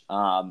advantage,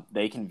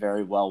 they can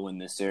very well win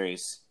this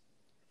series.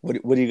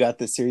 What do you got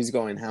this series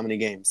going? How many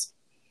games?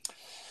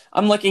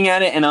 I'm looking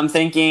at it and I'm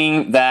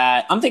thinking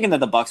that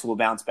the Bucks will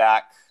bounce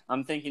back.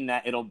 I'm thinking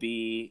that it'll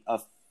be a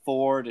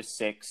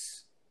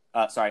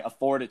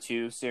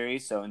 4-2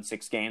 series, so in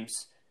 6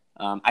 games.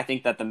 I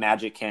think that the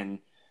Magic can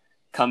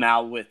come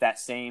out with that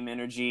same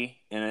energy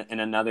in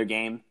another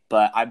game,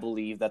 but I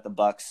believe that the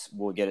Bucks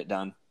will get it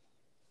done.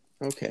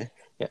 Okay.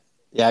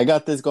 Yeah, I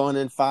got this going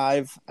in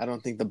 5. I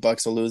don't think the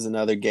Bucks will lose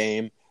another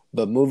game,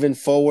 but moving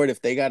forward,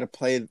 if they got to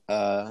play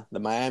the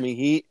Miami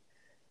Heat,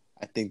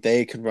 I think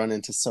they could run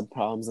into some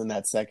problems in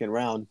that second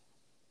round.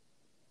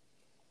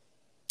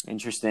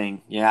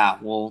 Interesting. Yeah,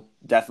 we'll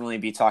definitely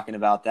be talking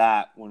about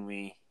that when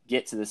we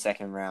get to the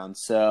second round.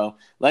 So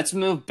let's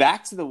move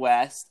back to the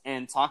West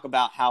and talk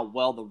about how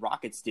well the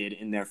Rockets did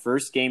in their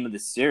first game of the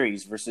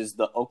series versus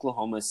the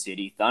Oklahoma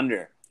City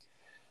Thunder.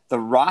 The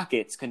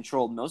Rockets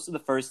controlled most of the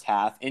first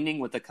half, ending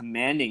with a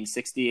commanding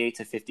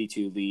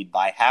 68-52 lead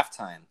by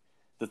halftime.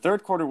 The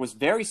third quarter was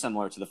very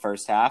similar to the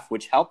first half,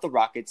 which helped the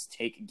Rockets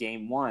take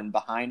Game 1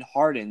 behind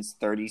Harden's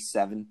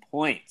 37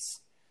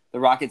 points. The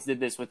Rockets did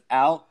this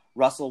without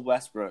Russell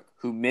Westbrook,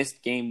 who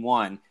missed Game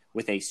 1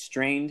 with a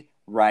strained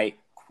right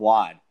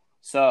quad.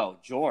 So,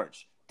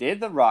 George, did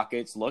the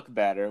Rockets look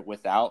better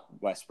without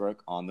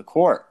Westbrook on the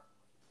court?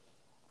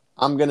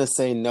 I'm going to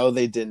say no,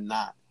 they did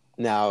not.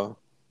 Now,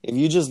 if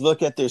you just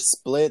look at their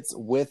splits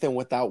with and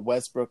without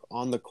Westbrook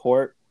on the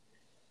court,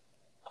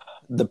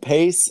 the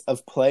pace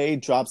of play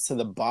drops to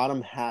the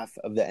bottom half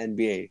of the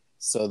NBA.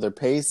 So their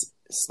pace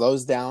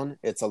slows down.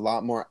 It's a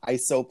lot more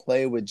ISO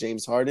play with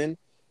James Harden.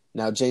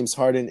 Now, James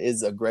Harden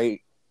is a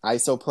great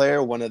ISO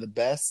player, one of the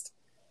best,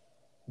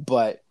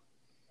 but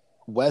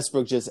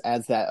Westbrook just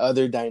adds that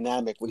other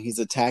dynamic when he's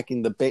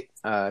attacking the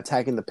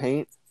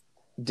paint,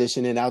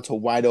 dishing it out to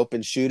wide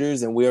open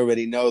shooters, and we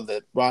already know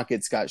that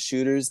Rockets got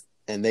shooters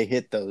and they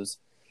hit those.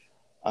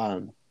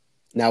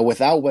 Now,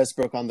 without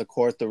Westbrook on the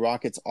court, the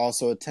Rockets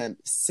also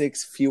attempt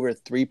 6 fewer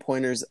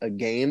three-pointers a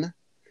game.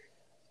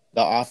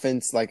 The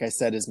offense, like I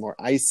said, is more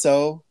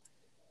ISO.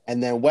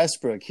 And then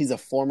Westbrook, he's a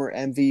former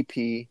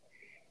MVP.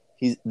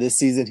 This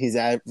season, he's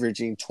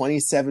averaging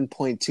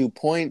 27.2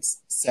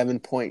 points,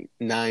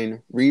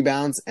 7.9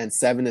 rebounds, and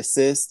 7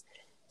 assists.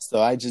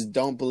 So I just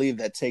don't believe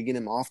that taking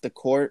him off the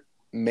court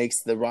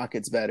makes the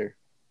Rockets better.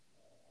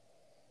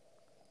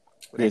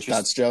 What are your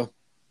thoughts, Joe?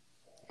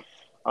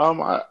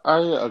 I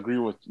agree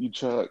with you,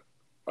 Chuck.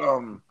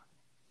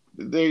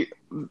 They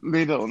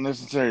don't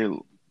necessarily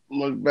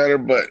look better,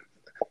 but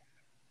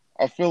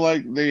I feel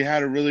like they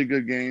had a really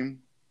good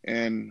game,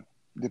 and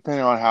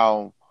depending on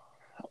how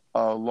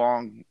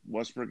long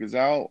Westbrook is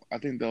out, I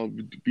think they'll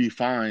be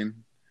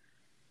fine.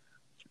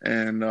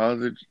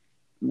 And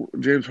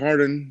James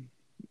Harden,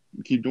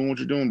 keep doing what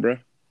you're doing, bro.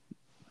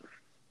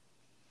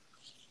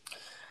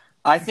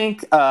 I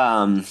think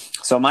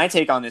so. My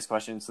take on this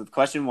question. So the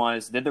question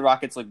was, did the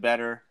Rockets look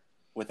better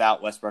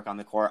without Westbrook on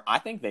the court? I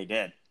think they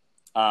did,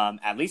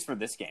 at least for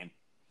this game.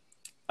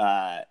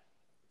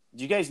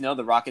 Do you guys know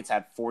the Rockets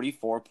had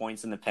 44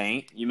 points in the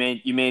paint? You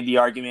made the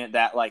argument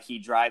that like he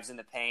drives in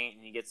the paint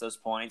and he gets those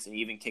points and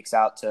he even kicks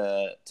out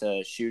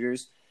to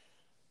shooters.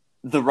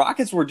 The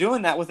Rockets were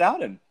doing that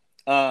without him.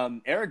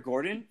 Eric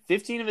Gordon,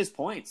 15 of his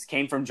points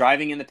came from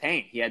driving in the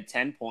paint. He had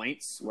 10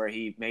 points where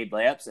he made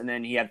layups, and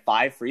then he had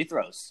 5 free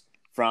throws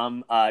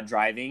from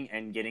driving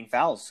and getting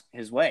fouls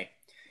his way.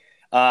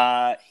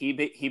 He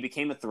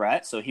became a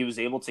threat, so he was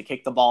able to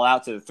kick the ball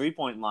out to the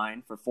three-point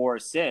line for 4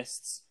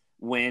 assists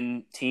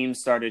when teams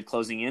started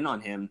closing in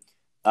on him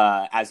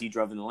as he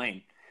drove in the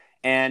lane.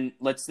 And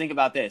let's think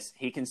about this.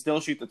 He can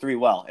still shoot the three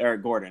well,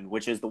 Eric Gordon,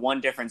 which is the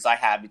one difference I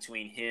have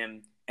between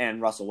him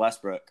and Russell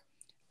Westbrook.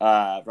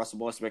 Russell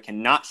Westbrook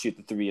cannot shoot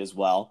the three as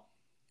well.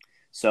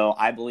 So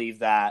I believe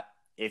that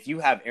if you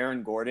have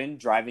Aaron Gordon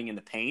driving in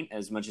the paint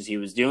as much as he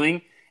was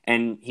doing,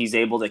 and he's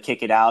able to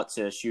kick it out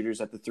to shooters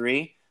at the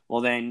three,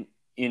 well then,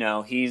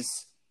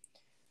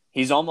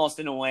 he's almost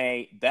in a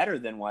way better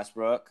than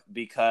Westbrook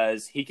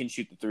because he can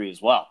shoot the three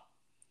as well.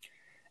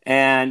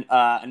 And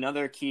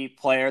another key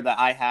player that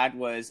I had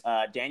was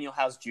Daniel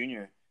House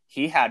Jr.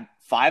 He had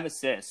 5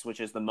 assists, which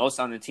is the most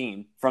on the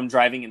team, from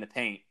driving in the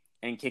paint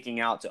and kicking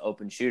out to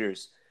open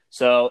shooters.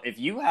 So if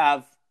you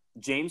have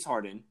James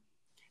Harden,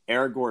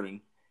 Eric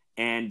Gordon,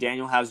 and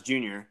Daniel House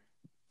Jr.,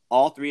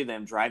 all 3 of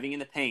them driving in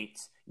the paint,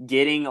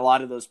 getting a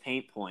lot of those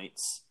paint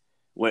points.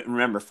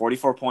 Remember,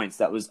 44 points.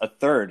 That was a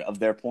third of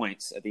their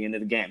points at the end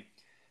of the game.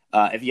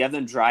 If you have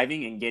them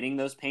driving and getting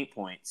those paint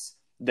points,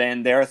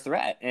 then they're a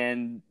threat.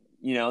 And,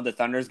 the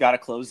Thunder's got to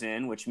close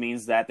in, which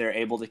means that they're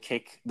able to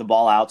kick the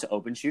ball out to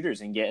open shooters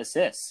and get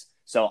assists.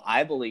 So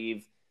I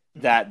believe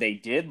that they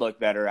did look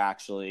better,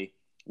 actually,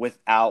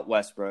 without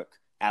Westbrook,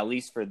 at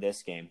least for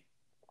this game.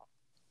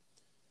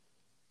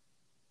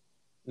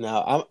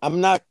 No,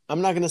 I'm not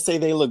going to say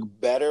they look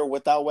better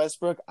without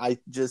Westbrook. I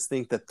just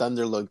think the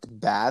Thunder looked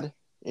bad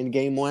in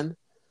Game 1.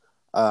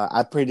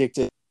 I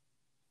predicted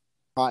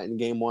hot in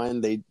Game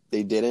 1. They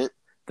didn't.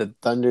 The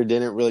Thunder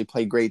didn't really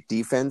play great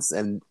defense,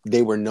 and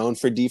they were known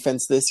for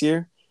defense this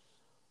year.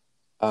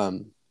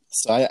 So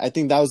I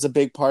think that was a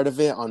big part of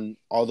it on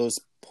all those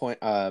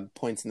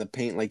points in the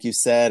paint. Like you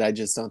said, I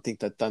just don't think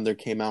the Thunder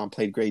came out and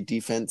played great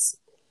defense.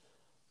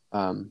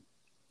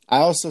 I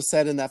also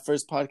said in that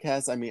first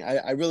podcast,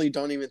 I really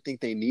don't even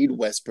think they need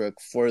Westbrook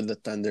for the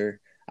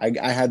Thunder.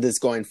 I had this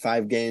going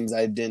 5 games.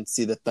 I didn't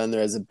see the Thunder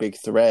as a big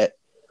threat.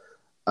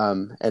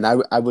 And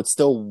I would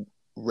still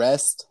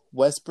rest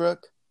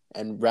Westbrook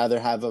and rather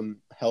have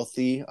him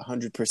healthy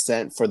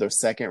 100% for the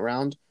second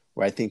round,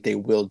 where I think they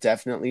will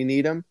definitely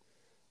need him.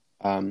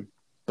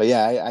 But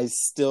yeah, I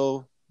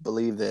still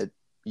believe that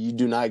you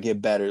do not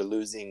get better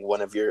losing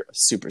one of your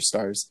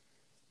superstars.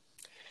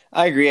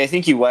 I agree. I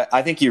think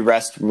you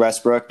rest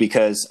Westbrook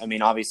because I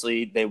mean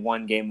obviously they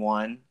won game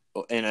one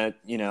in a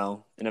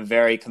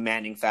very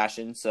commanding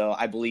fashion. So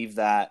I believe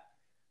that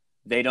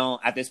they don't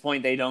at this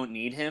point they don't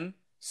need him.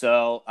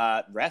 So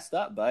rest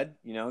up, bud.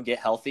 Get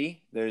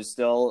healthy. There's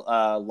still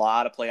a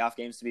lot of playoff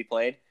games to be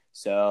played.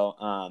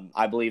 So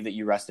I believe that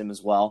you rest him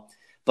as well.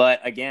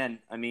 But again,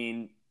 I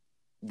mean,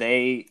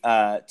 they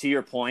to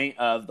your point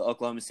of the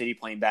Oklahoma City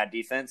playing bad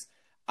defense.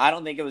 I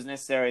don't think it was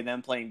necessarily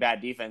them playing bad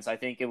defense. I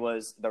think it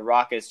was the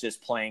Rockets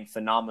just playing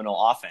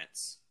phenomenal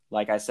offense.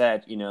 Like I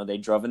said, they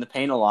drove in the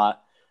paint a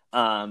lot,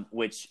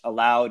 which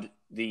allowed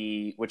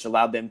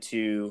them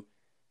to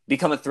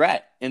become a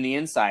threat in the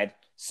inside.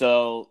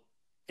 So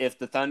if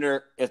the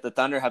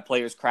Thunder have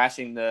players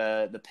crashing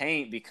the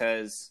paint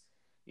because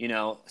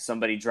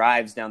somebody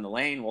drives down the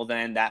lane, well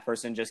then that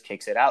person just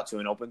kicks it out to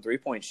an open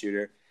 3-point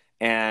shooter.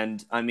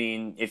 And I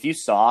mean, if you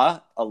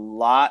saw, a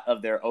lot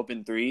of their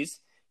open threes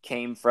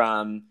came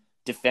from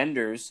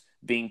defenders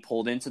being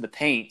pulled into the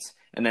paint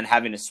and then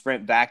having to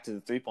sprint back to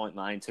the 3-point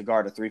line to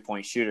guard a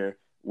 3-point shooter,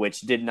 which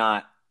did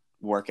not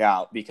work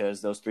out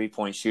because those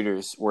 3-point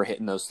shooters were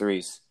hitting those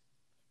threes.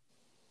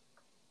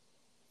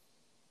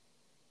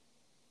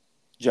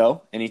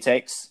 Joe, any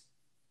takes?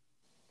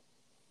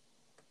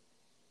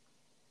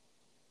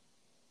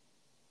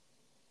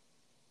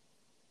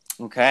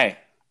 Okay.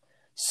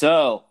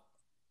 So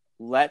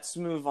let's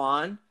move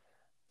on.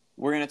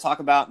 We're going to talk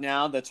about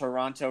now the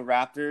Toronto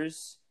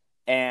Raptors,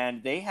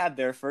 and they had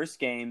their first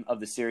game of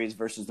the series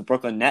versus the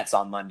Brooklyn Nets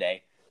on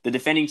Monday. The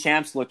defending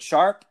champs looked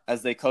sharp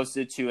as they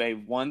coasted to a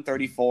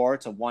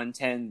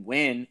 134-110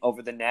 win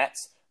over the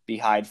Nets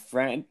behind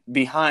Fred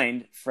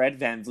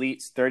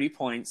VanVleet's 30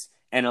 points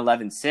and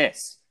 11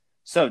 assists.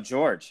 So,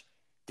 George,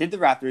 did the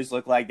Raptors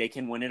look like they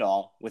can win it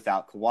all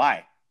without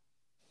Kawhi?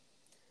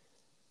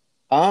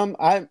 I'm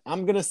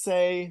gonna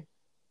say,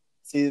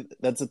 see,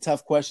 that's a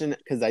tough question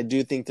because I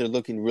do think they're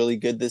looking really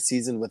good this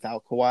season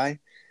without Kawhi.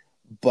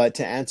 But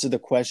to answer the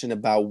question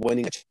about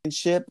winning a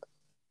championship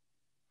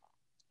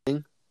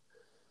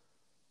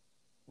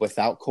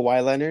without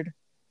Kawhi Leonard,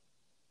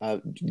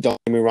 don't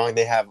get me wrong,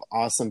 they have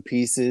awesome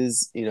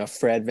pieces.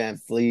 Fred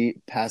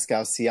VanVleet,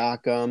 Pascal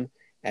Siakam,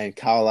 and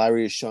Kyle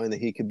Lowry is showing that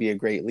he could be a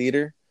great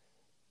leader.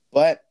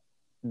 But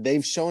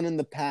they've shown in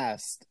the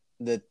past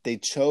that they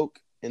choke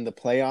in the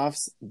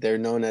playoffs. They're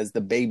known as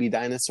the baby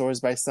dinosaurs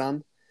by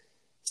some.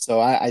 So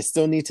I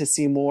still need to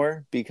see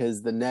more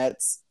because the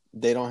Nets,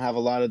 they don't have a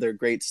lot of their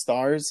great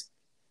stars.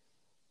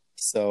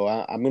 So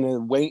I'm going to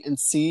wait and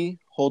see,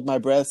 hold my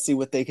breath, see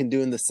what they can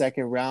do in the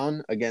second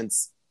round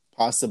against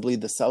possibly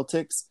the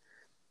Celtics.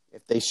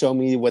 If they show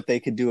me what they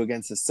could do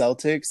against the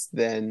Celtics,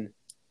 then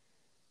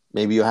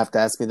maybe you'll have to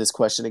ask me this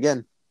question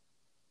again.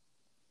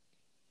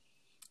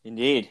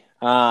 Indeed.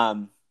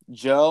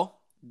 Joe,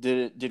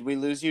 did we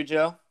lose you,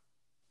 Joe?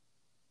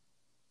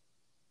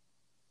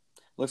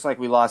 Looks like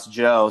we lost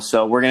Joe,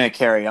 so we're going to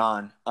carry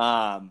on.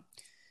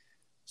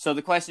 So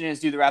the question is,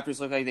 do the Raptors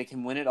look like they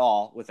can win it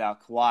all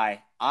without Kawhi?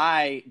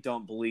 I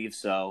don't believe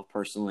so,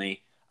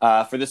 personally,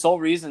 for the sole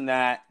reason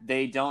that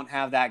they don't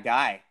have that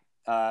guy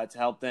to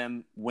help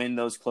them win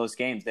those close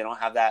games. They don't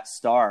have that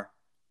star,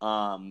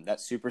 that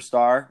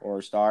superstar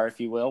or star, if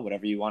you will,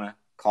 whatever you want to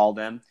call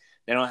them.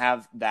 They don't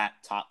have that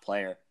top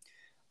player.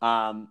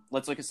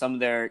 Let's look at some of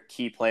their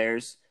key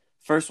players.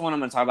 First one I'm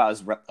going to talk about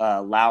is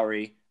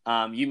Lowry.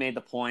 You made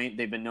the point.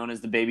 They've been known as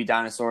the baby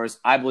dinosaurs.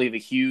 I believe a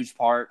huge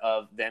part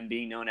of them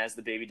being known as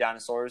the baby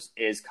dinosaurs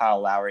is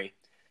Kyle Lowry.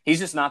 He's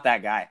just not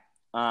that guy.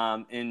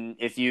 And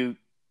if you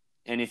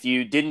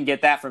didn't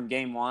get that from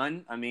game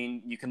one, I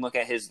mean, you can look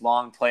at his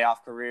long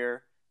playoff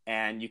career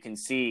and you can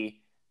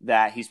see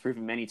that he's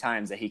proven many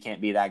times that he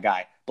can't be that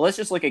guy. But let's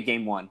just look at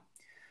game one.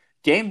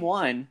 Game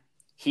one,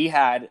 he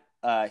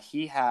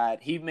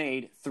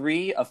made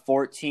 3 of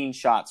 14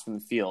 shots from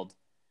the field,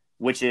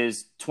 which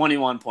is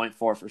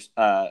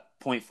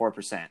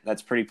 21.4%.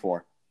 That's pretty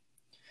poor.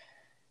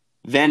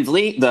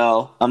 VanVleet,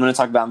 though, I'm going to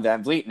talk about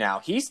VanVleet now.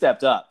 He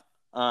stepped up.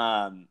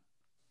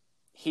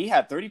 He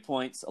had 30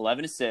 points,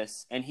 11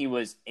 assists, and he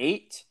was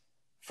 8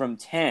 from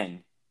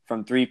 10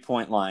 from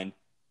three-point line,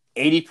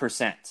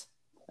 80%.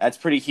 That's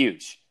pretty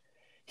huge.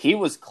 He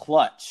was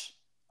clutch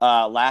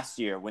last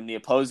year when the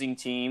opposing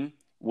team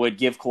would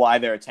give Kawhi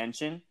their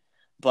attention.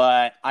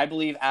 But I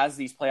believe as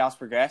these playoffs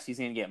progress, he's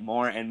going to get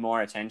more and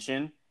more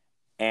attention.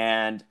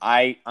 And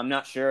I'm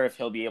not sure if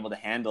he'll be able to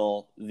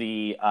handle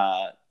the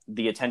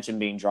attention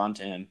being drawn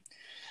to him.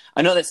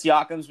 I know that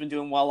Siakam's been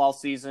doing well all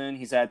season.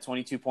 He's had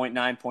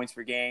 22.9 points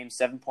per game,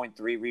 7.3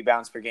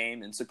 rebounds per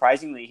game, and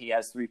surprisingly, he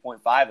has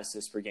 3.5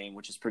 assists per game,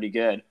 which is pretty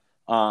good,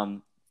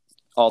 all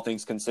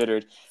things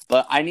considered.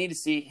 But I need to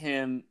see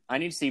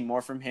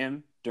more from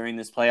him during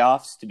this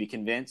playoffs to be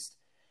convinced.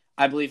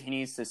 I believe he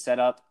needs to step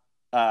up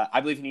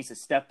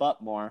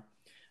more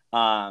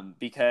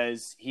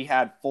because he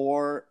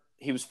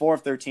was 4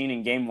 of 13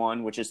 in game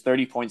one, which is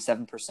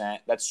 30.7%.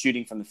 That's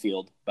shooting from the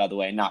field, by the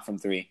way, not from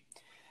three.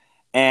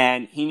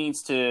 And he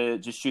needs to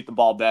just shoot the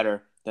ball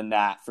better than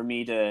that for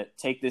me to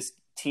take this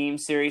team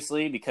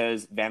seriously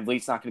because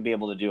VanVleet's not going to be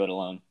able to do it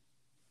alone.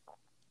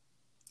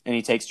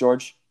 Any takes,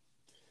 George?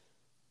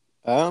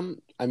 I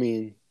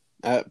mean,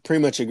 I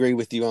pretty much agree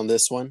with you on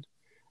this one.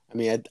 I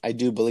mean, I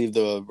do believe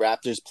the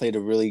Raptors played a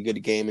really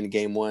good game in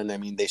game one. I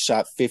mean, they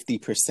shot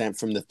 50%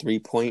 from the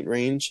 3-point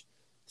range.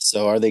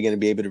 So are they going to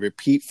be able to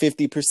repeat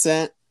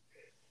 50%?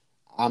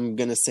 I'm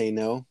going to say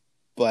no,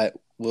 but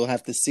we'll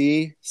have to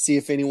see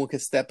if anyone can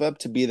step up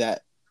to be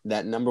that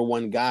number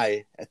one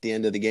guy at the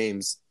end of the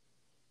games.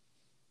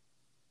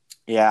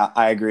 Yeah,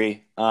 I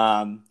agree.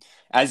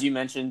 As you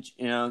mentioned,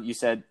 you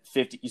said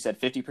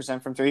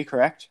 50% from three,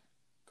 correct?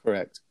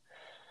 Correct.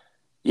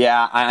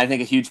 Yeah, I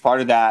think a huge part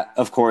of that,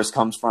 of course,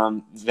 comes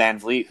from Van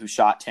Vliet, who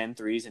shot 10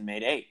 threes and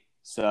made 8.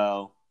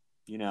 So,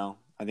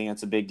 I think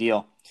that's a big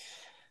deal.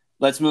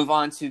 Let's move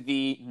on to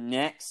the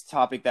next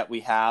topic that we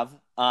have.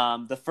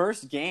 The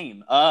first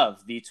game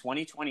of the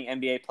 2020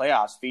 NBA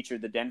playoffs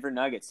featured the Denver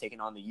Nuggets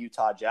taking on the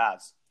Utah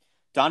Jazz.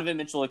 Donovan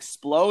Mitchell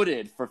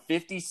exploded for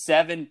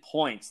 57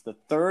 points, the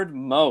third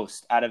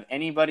most out of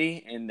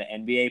anybody in the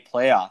NBA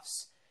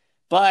playoffs.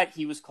 But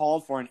he was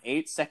called for an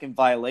 8-second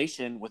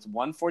violation with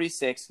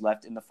 1:46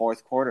 left in the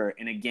fourth quarter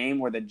in a game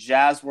where the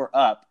Jazz were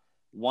up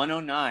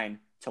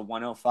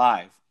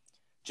 109-105.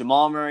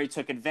 Jamal Murray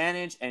took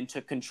advantage and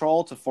took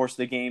control to force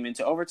the game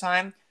into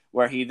overtime,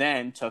 where he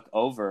then took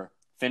over,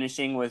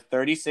 finishing with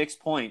 36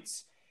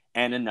 points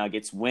and a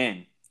Nuggets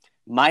win.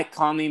 Mike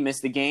Conley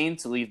missed the game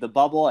to leave the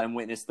bubble and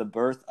witness the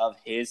birth of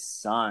his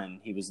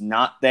son. He was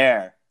not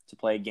there to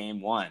play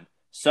game one.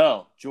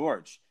 So,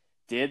 George,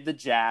 did the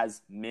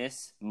Jazz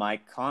miss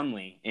Mike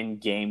Conley in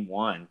game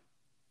one?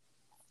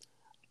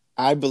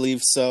 I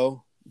believe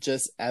so.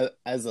 Just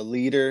as a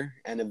leader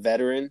and a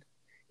veteran,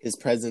 his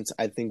presence,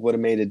 I think, would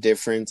have made a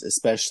difference,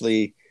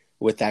 especially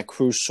with that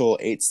crucial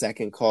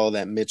 8-second call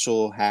that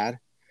Mitchell had.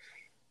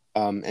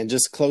 And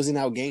just closing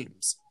out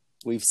games.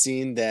 We've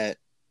seen that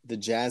the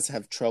Jazz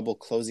have trouble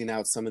closing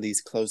out some of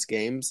these close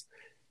games.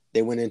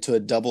 They went into a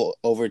double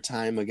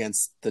overtime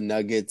against the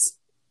Nuggets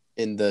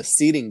in the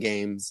seeding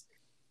games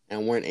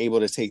and weren't able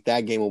to take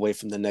that game away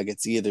from the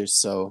Nuggets either.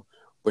 So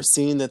we're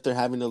seeing that they're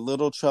having a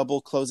little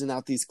trouble closing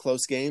out these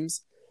close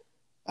games.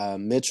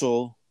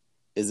 Mitchell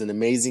is an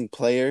amazing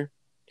player.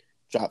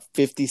 Dropped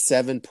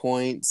 57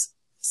 points,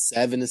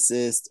 7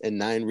 assists, and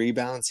 9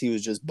 rebounds. He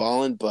was just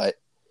balling, but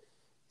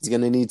he's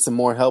going to need some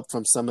more help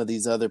from some of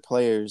these other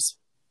players.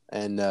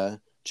 And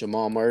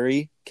Jamal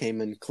Murray came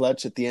in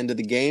clutch at the end of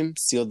the game,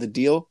 sealed the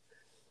deal,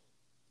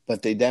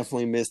 but they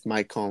definitely missed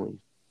Mike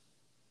Conley.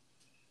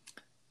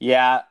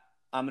 Yeah,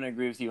 I'm going to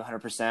agree with you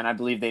 100%. I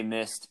believe they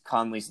missed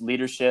Conley's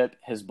leadership,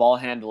 his ball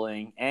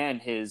handling, and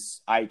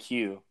his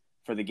IQ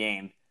for the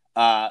game.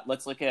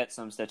 Let's look at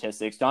some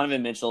statistics.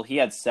 Donovan Mitchell, he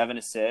had 7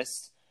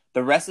 assists.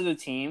 The rest of the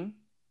team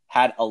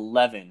had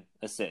 11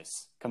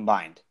 assists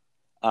combined.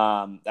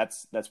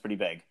 That's pretty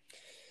big.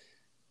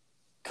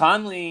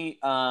 Conley,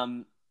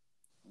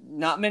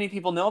 not many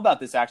people know about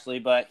this actually,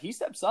 but he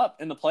steps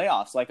up in the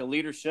playoffs like a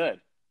leader should.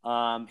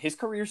 His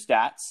career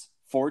stats,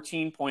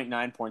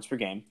 14.9 points per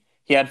game.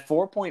 He has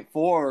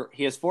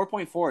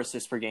 4.4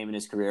 assists per game in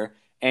his career,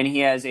 and he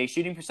has a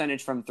shooting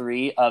percentage from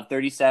three of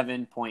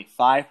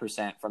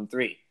 37.5% from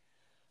three.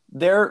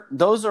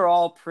 Those are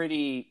all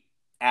pretty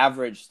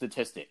average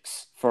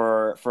statistics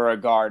for a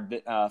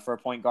guard, for a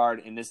point guard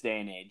in this day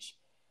and age.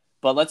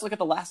 But let's look at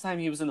the last time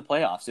he was in the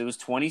playoffs. It was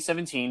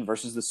 2017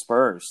 versus the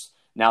Spurs.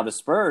 Now the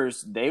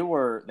Spurs, they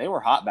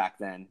were hot back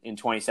then in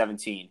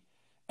 2017,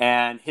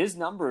 and his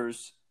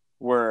numbers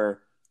were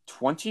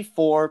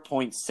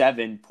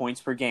 24.7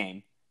 points per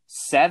game,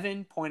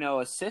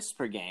 7.0 assists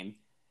per game,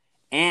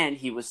 and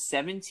he was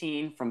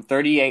 17 from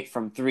 38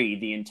 from three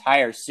the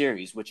entire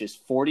series, which is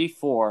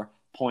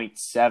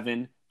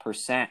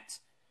 44.7%.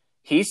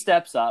 He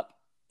steps up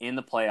in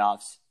the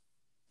playoffs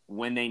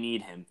when they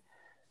need him.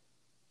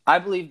 I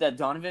believe that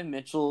Donovan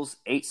Mitchell's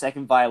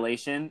 8-second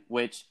violation,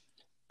 which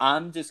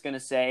I'm just going to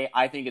say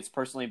I think it's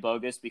personally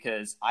bogus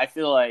because I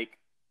feel like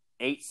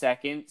 8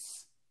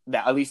 seconds,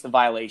 that at least the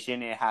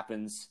violation, it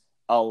happens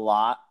a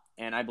lot,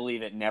 and I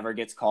believe it never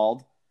gets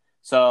called.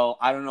 So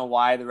I don't know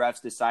why the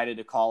refs decided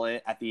to call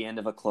it at the end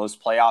of a close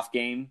playoff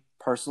game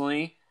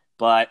personally,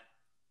 but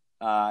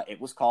it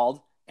was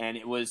called, and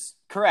it was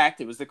correct.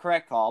 It was the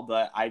correct call,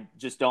 but I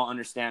just don't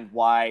understand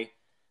why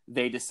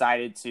they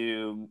decided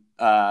to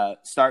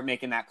start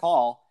making that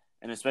call,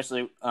 and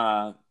especially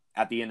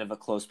at the end of a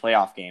close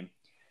playoff game.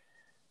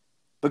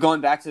 But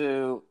going back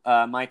to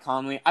Mike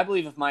Conley, I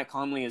believe if Mike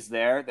Conley is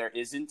there, there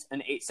isn't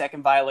an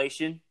 8-second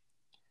violation.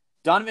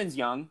 Donovan's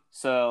young,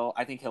 so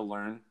I think he'll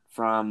learn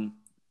from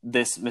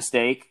this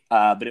mistake,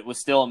 but it was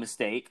still a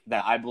mistake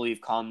that I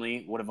believe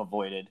Conley would have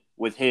avoided.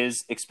 With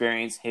his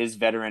experience, his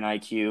veteran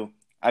IQ,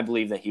 I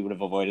believe that he would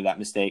have avoided that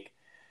mistake.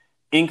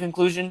 In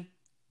conclusion,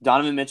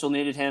 Donovan Mitchell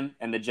needed him,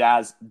 and the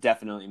Jazz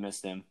definitely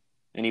missed him.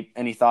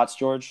 Any thoughts,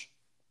 George?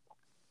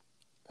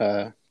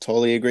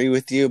 Totally agree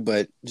with you,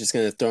 but just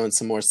going to throw in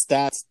some more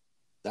stats.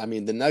 I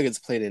mean, the Nuggets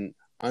played an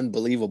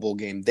unbelievable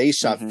game. They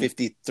shot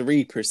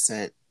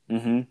 53%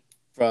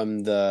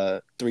 from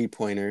the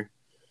three-pointer.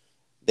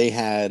 They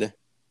had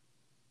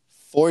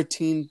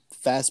 14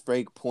 fast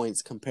break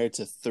points compared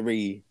to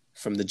 3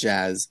 from the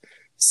Jazz.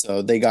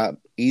 So they got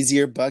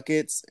easier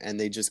buckets, and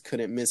they just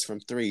couldn't miss from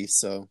three.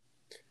 So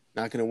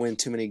not going to win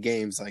too many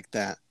games like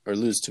that or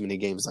lose too many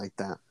games like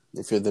that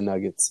if you're the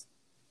Nuggets.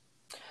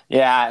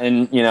 Yeah,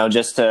 and,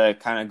 just to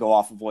kind of go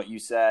off of what you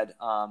said,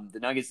 the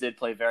Nuggets did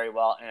play very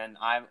well, and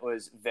I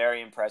was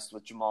very impressed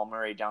with Jamal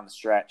Murray down the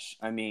stretch.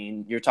 I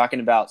mean, you're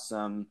talking about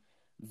some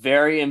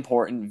very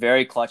important,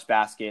 very clutch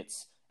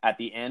baskets at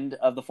the end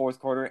of the fourth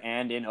quarter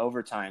and in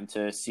overtime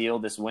to seal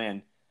this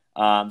win.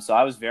 So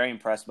I was very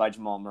impressed by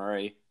Jamal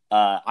Murray.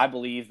 I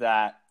believe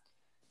that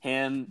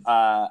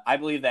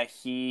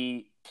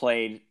he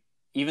played,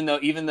 even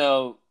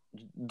though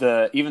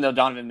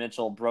Donovan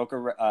Mitchell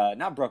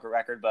not broke a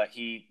record, but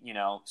he,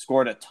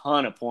 scored a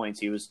ton of points.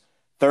 He was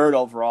third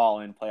overall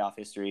in playoff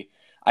history.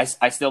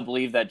 I still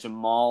believe that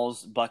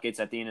Jamal's buckets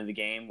at the end of the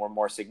game were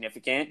more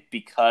significant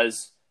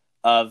because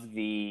of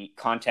the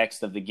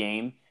context of the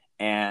game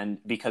and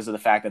because of the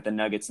fact that the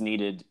Nuggets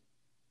needed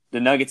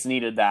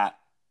that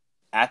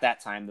at that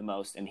time the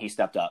most, and he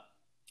stepped up.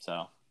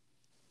 So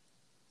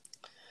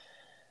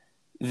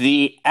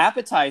the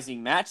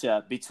appetizing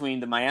matchup between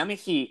the Miami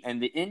Heat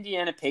and the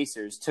Indiana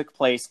Pacers took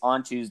place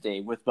on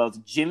Tuesday with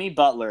both Jimmy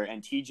Butler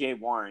and TJ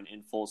Warren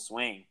in full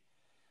swing.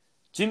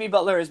 Jimmy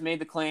Butler has made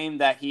the claim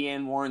that he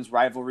and Warren's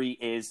rivalry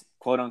is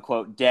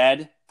quote-unquote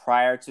dead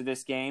prior to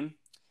this game.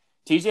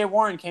 TJ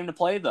Warren came to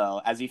play,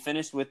 though, as he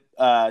finished with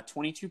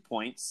 22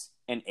 points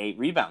and 8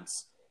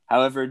 rebounds.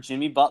 However,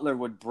 Jimmy Butler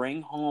would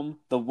bring home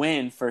the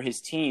win for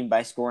his team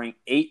by scoring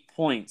 8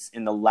 points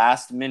in the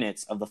last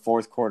minutes of the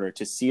fourth quarter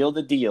to seal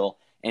the deal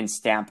and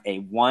stamp a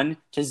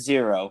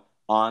 1-0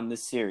 on the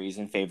series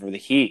in favor of the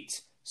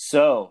Heat.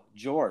 So,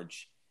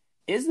 George,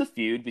 is the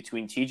feud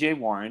between TJ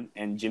Warren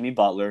and Jimmy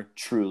Butler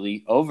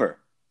truly over?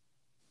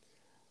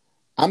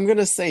 I'm going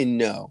to say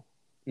no.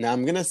 Now,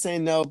 I'm going to say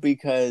no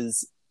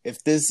because if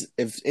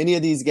any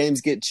of these games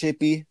get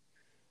chippy,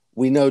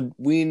 we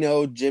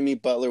know Jimmy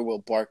Butler will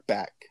bark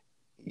back.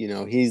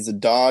 He's a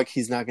dog.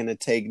 He's not going to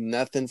take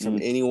nothing from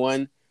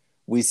anyone.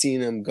 We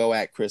seen him go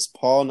at Chris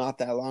Paul not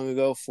that long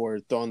ago for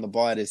throwing the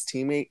ball at his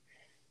teammate.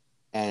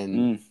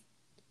 And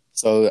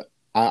so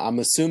I'm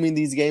assuming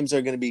these games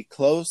are going to be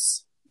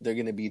close. They're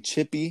going to be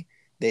chippy.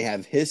 They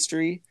have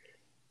history.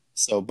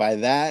 So by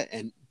that,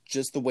 and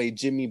just the way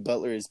Jimmy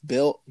Butler is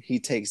built, he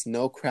takes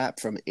no crap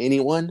from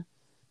anyone.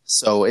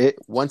 So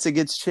once it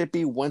gets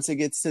chippy, once it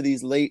gets to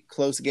these late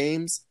close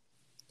games,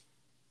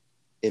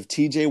 if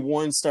TJ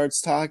Warren starts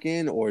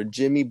talking or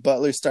Jimmy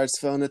Butler starts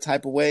feeling a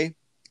type of way,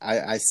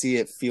 I see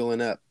it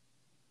fueling up.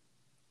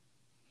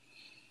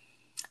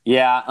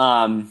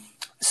 Yeah.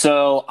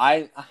 So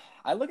I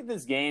look at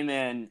this game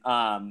and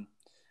I'm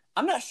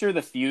not sure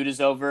the feud is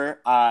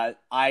over.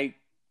 I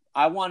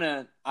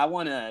wanna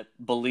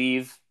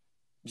believe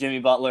Jimmy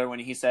Butler when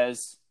he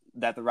says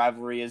that the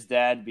rivalry is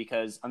dead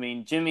because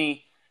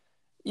Jimmy,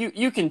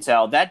 you can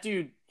tell that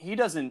dude, he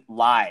doesn't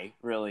lie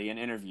really in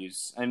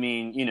interviews.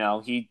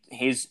 He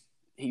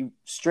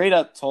straight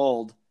up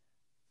told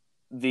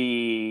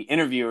the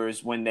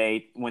interviewers when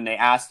they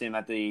asked him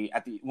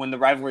when the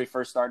rivalry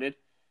first started,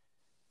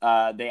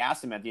 they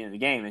asked him at the end of the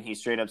game, and he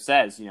straight up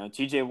says,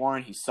 TJ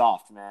Warren, he's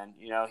soft, man.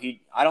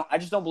 I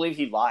just don't believe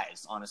he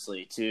lies,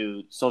 honestly,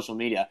 to social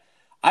media.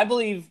 I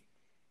believe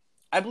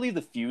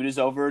the feud is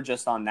over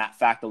just on that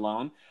fact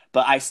alone,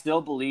 but I still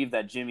believe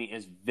that Jimmy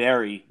is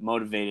very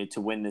motivated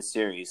to win this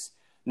series.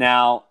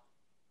 Now,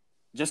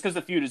 just because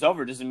the feud is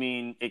over doesn't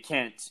mean it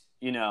can't,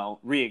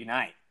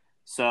 reignite.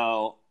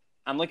 So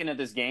I'm looking at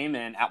this game,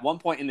 and at one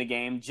point in the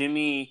game,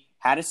 Jimmy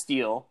had a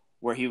steal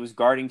where he was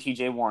guarding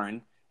TJ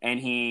Warren, and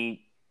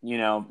he,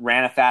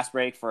 ran a fast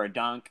break for a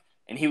dunk,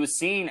 and he was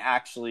seen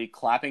actually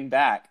clapping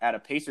back at a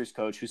Pacers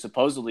coach who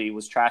supposedly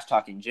was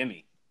trash-talking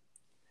Jimmy.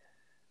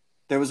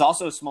 There was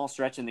also a small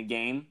stretch in the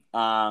game.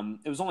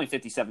 It was only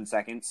 57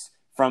 seconds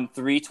from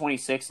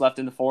 3:26 left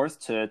in the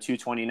fourth to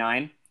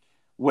 2:29,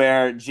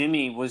 where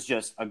Jimmy was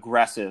just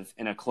aggressive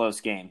in a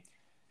close game.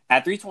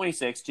 At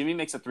 3:26, Jimmy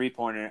makes a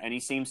three-pointer, and he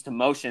seems to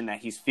motion that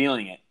he's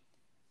feeling it.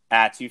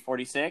 At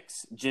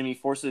 2:46, Jimmy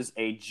forces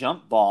a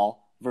jump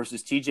ball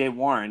versus TJ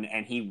Warren,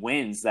 and he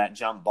wins that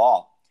jump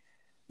ball.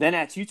 Then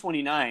at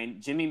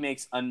 2:29, Jimmy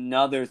makes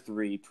another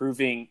three,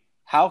 proving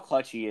how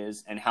clutch he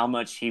is and how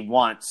much he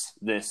wants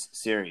this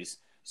series.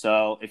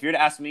 So if you're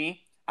to ask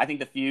me, I think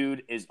the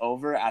feud is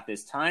over at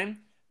this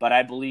time, but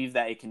I believe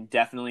that it can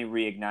definitely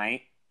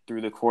reignite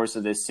through the course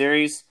of this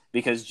series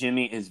because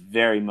Jimmy is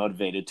very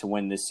motivated to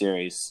win this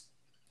series.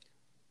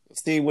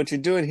 Steve, what you're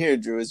doing here,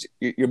 Drew, is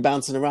you're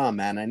bouncing around,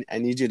 man. I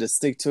need you to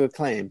stick to a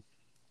claim.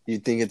 You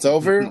think it's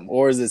over,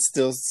 or is it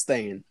still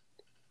staying?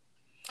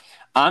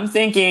 I'm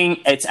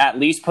thinking it's at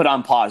least put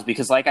on pause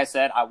because, like I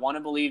said, I want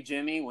to believe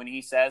Jimmy when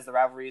he says the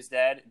rivalry is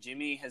dead.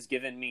 Jimmy has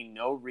given me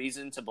no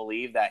reason to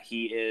believe that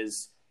he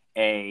is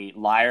a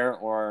liar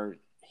or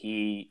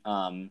he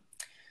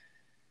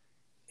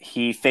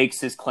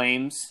fakes his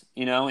claims,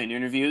 in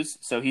interviews.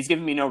 So he's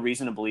given me no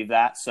reason to believe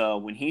that. So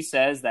when he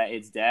says that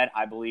it's dead,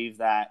 I believe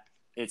that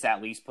it's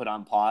at least put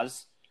on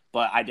pause.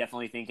 But I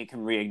definitely think it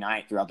can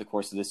reignite throughout the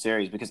course of the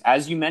series because,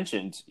 as you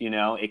mentioned,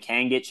 it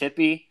can get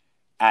chippy.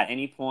 at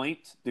any point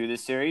through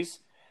this series.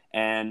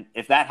 And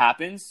if that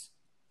happens,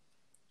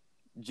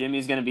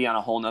 Jimmy's going to be on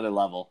a whole nother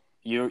level.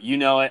 You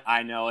know it.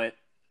 I know it.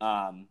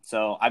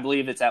 So I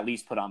believe it's at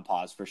least put on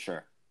pause for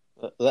sure.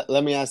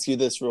 Let me ask you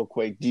this real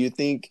quick. Do you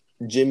think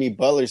Jimmy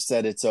Butler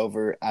said it's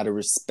over out of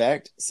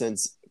respect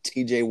since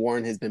TJ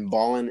Warren has been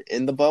balling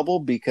in the bubble?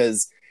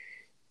 Because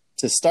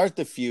to start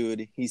the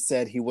feud, he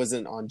said he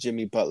wasn't on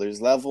Jimmy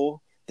Butler's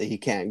level, that he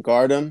can't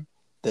guard him,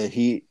 that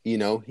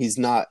he's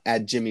not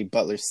at Jimmy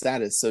Butler's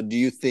status. So do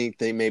you think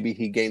that maybe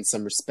he gained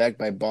some respect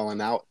by balling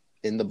out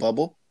in the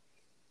bubble?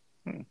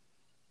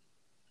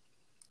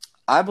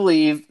 I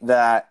believe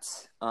that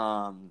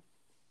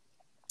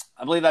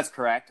that's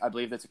correct. I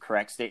believe that's a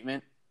correct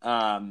statement.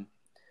 But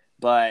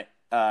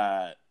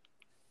at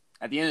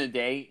the end of the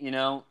day,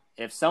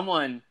 if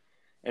someone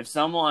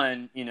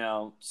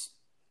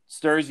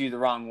stirs you the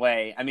wrong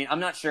way, I mean, I'm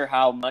not sure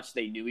how much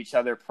they knew each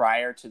other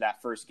prior to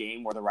that first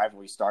game where the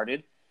rivalry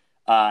started.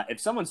 If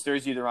someone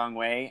stirs you the wrong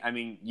way, I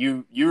mean,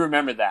 you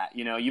remember that.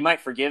 You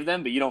might forgive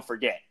them, but you don't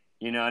forget.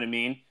 You know what I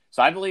mean?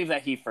 So I believe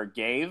that he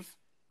forgave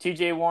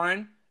TJ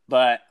Warren,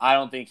 but I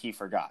don't think he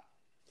forgot,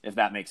 if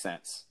that makes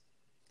sense.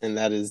 And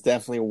that is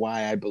definitely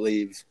why I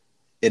believe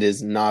it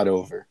is not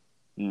over.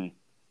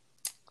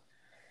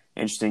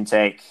 Interesting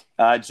take.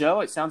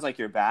 Joe, it sounds like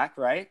you're back,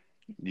 right?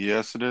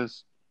 Yes, it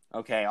is.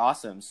 Okay,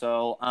 awesome.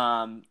 So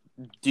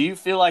do you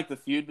feel like the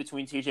feud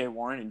between TJ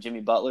Warren and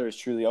Jimmy Butler is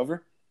truly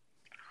over?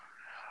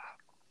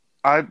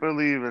 I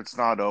believe it's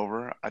not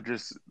over. I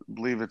just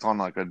believe it's on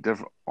like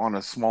on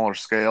a smaller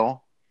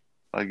scale.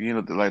 Like,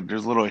 like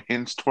there's little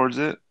hints towards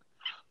it.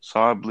 So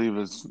I believe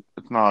it's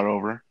not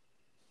over.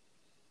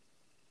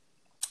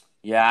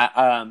 Yeah,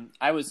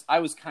 I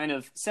was kind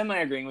of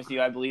semi-agreeing with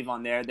you. I believe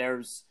on there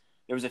was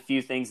a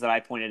few things that I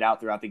pointed out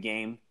throughout the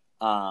game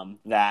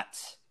that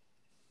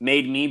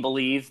made me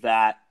believe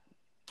that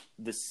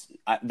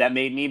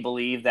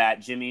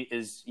Jimmy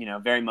is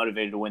very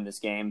motivated to win this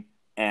game,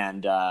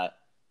 and I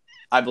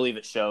believe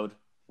it showed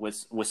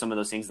with some of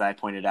those things that I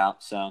pointed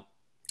out. So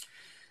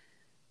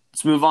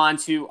let's move on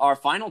to our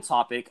final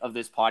topic of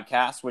this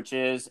podcast, which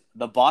is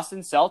the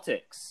Boston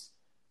Celtics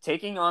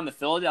taking on the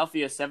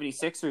Philadelphia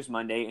 76ers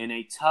Monday in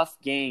a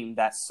tough game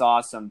that saw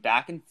some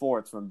back and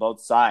forth from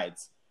both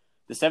sides.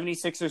 The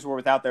 76ers were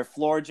without their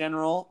floor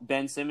general,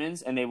 Ben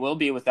Simmons, and they will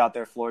be without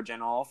their floor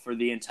general for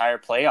the entire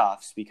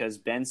playoffs because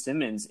Ben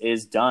Simmons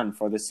is done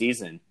for the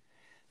season.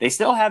 They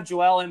still have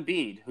Joel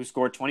Embiid, who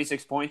scored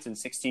 26 points and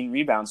 16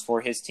 rebounds for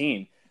his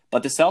team,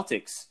 but the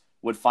Celtics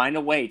would find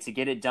a way to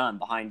get it done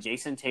behind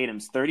Jason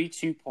Tatum's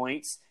 32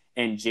 points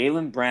and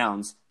Jaylen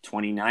Brown's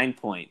 29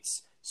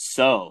 points.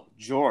 So,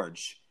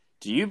 George,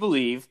 do you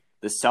believe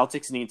the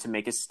Celtics need to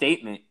make a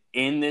statement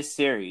in this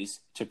series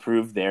to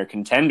prove they're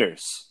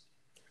contenders?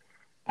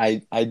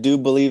 I do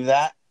believe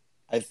that.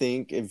 I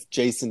think if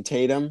Jason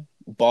Tatum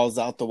balls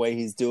out the way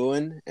he's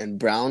doing and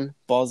Brown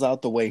balls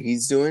out the way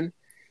he's doing,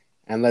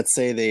 and let's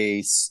say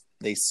they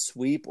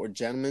sweep or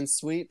gentlemen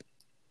sweep,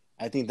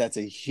 I think that's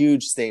a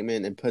huge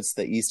statement and puts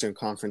the Eastern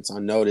Conference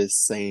on notice,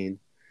 saying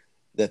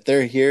that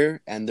they're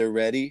here and they're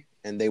ready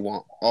and they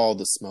want all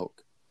the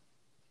smoke.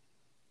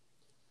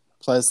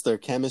 Plus, their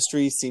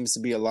chemistry seems to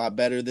be a lot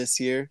better this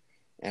year.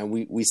 And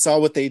we saw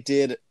what they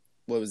did,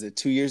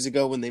 2 years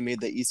ago when they made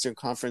the Eastern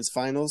Conference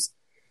Finals?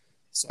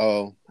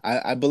 So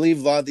I believe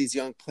a lot of these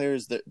young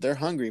players, they're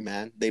hungry,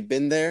 man. They've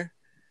been there.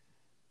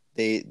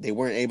 They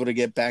weren't able to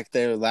get back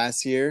there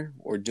last year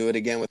or do it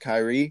again with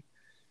Kyrie.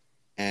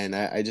 And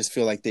I just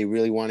feel like they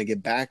really want to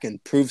get back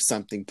and prove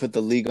something, put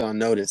the league on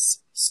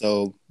notice.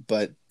 So,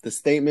 but the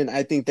statement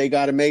I think they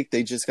got to make,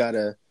 they just got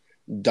to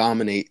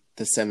dominate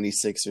the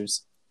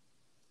 76ers.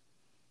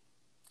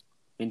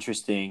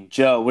 Interesting.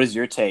 Joe, what is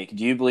your take?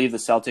 Do you believe the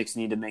Celtics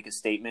need to make a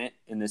statement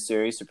in this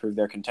series to prove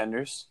they're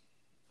contenders?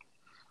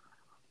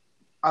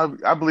 I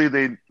believe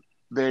they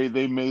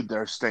made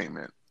their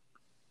statement.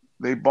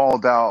 They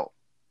balled out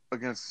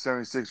against the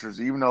 76ers,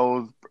 even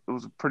though it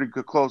was a pretty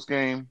good close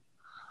game.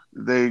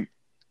 They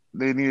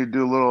need to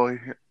do a little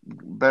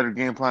better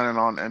game planning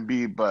on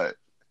Embiid, but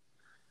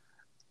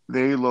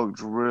they looked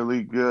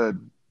really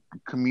good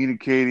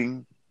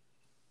communicating,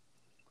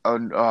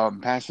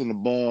 passing the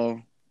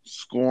ball,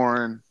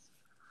 scoring.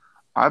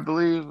 I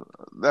believe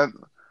that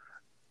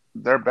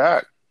they're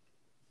back.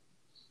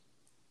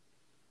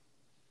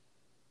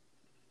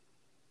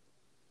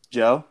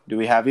 Joe, do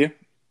we have you?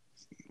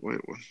 Wait,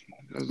 what?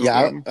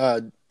 Yeah,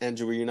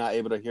 Andrew, were you not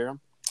able to hear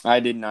him? I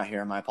did not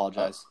hear him. I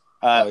apologize.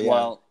 Yeah.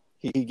 Well,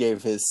 he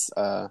gave his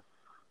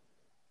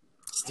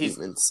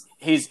statements.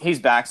 He's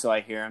back, so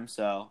I hear him.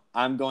 So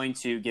I'm going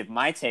to give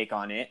my take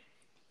on it.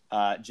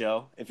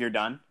 Joe, if you're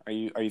done, are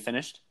you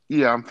finished?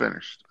 Yeah, I'm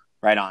finished.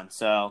 Right on.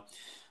 So,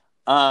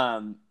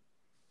 I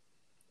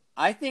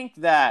think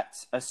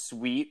that a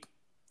sweep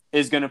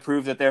is going to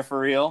prove that they're for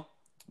real,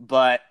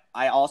 but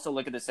I also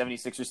look at the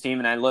 76ers team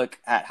and I look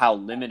at how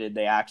limited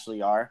they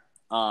actually are.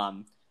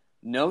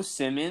 No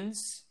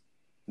Simmons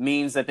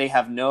means that they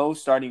have no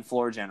starting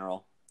floor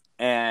general.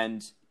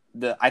 And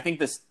I think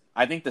the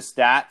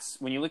stats,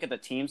 when you look at the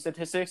team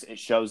statistics, it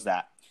shows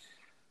that.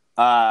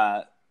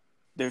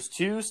 there's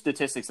two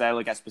statistics that I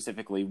look at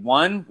specifically.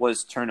 One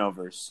was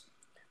turnovers.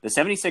 The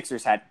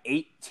 76ers had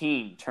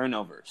 18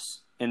 turnovers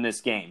in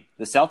this game.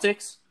 The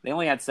Celtics, they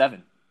only had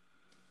 7.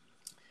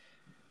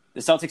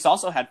 The Celtics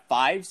also had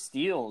 5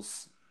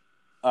 steals.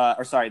 The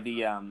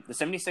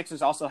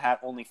 76ers also had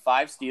only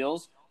 5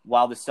 steals,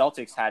 while the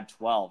Celtics had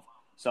 12.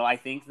 So I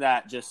think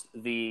that just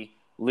the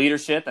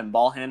leadership and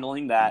ball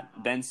handling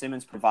that Ben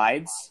Simmons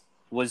provides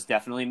was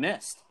definitely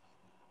missed.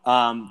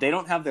 They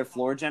don't have their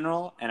floor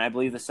general, and I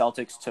believe the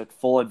Celtics took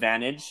full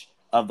advantage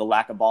of the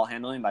lack of ball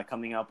handling by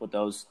coming up with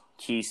those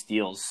key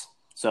steals.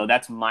 So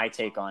that's my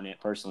take on it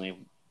personally.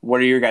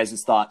 What are your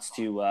guys' thoughts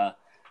to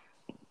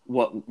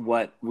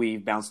what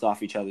we've bounced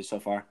off each other so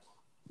far?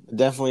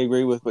 Definitely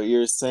agree with what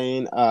you're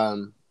saying.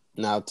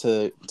 Now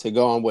to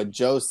go on what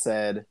Joe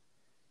said,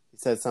 he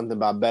said something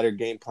about better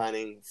game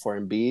planning for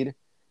Embiid.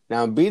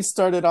 Now Embiid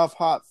started off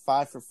hot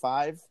 5 for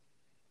 5,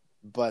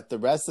 but the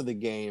rest of the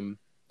game,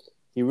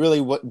 he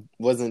really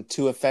wasn't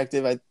too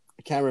effective. I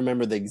can't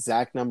remember the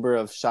exact number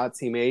of shots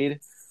he made,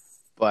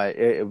 but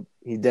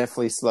he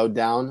definitely slowed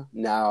down.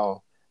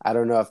 Now, I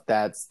don't know if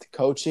that's the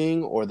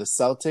coaching or the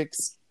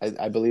Celtics.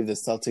 I believe the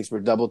Celtics were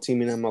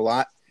double-teaming him a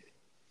lot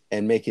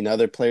and making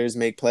other players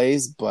make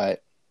plays,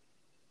 but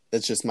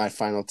that's just my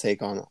final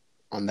take on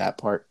that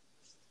part.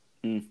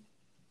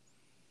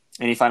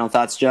 Any final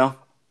thoughts, Joe?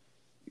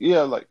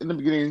 Yeah, like in the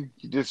beginning,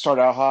 he did start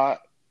out hot,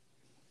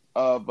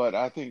 but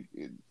I think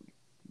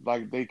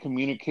they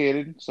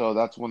communicated, so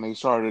that's when they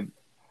started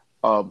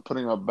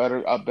putting a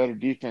better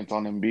defense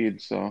on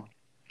Embiid. So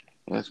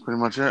that's pretty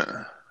much it.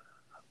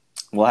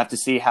 We'll have to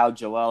see how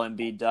Joel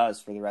Embiid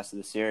does for the rest of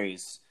the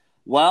series.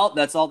 Well,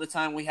 that's all the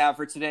time we have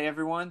for today,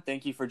 everyone.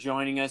 Thank you for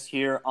joining us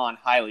here on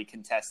Highly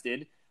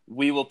Contested.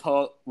 We will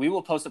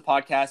post a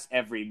podcast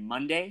every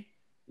Monday,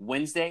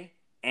 Wednesday,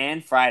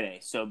 and Friday.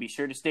 So be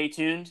sure to stay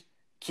tuned,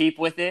 keep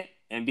with it,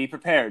 and be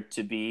prepared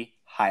to be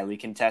highly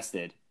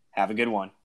contested. Have a good one.